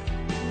studio.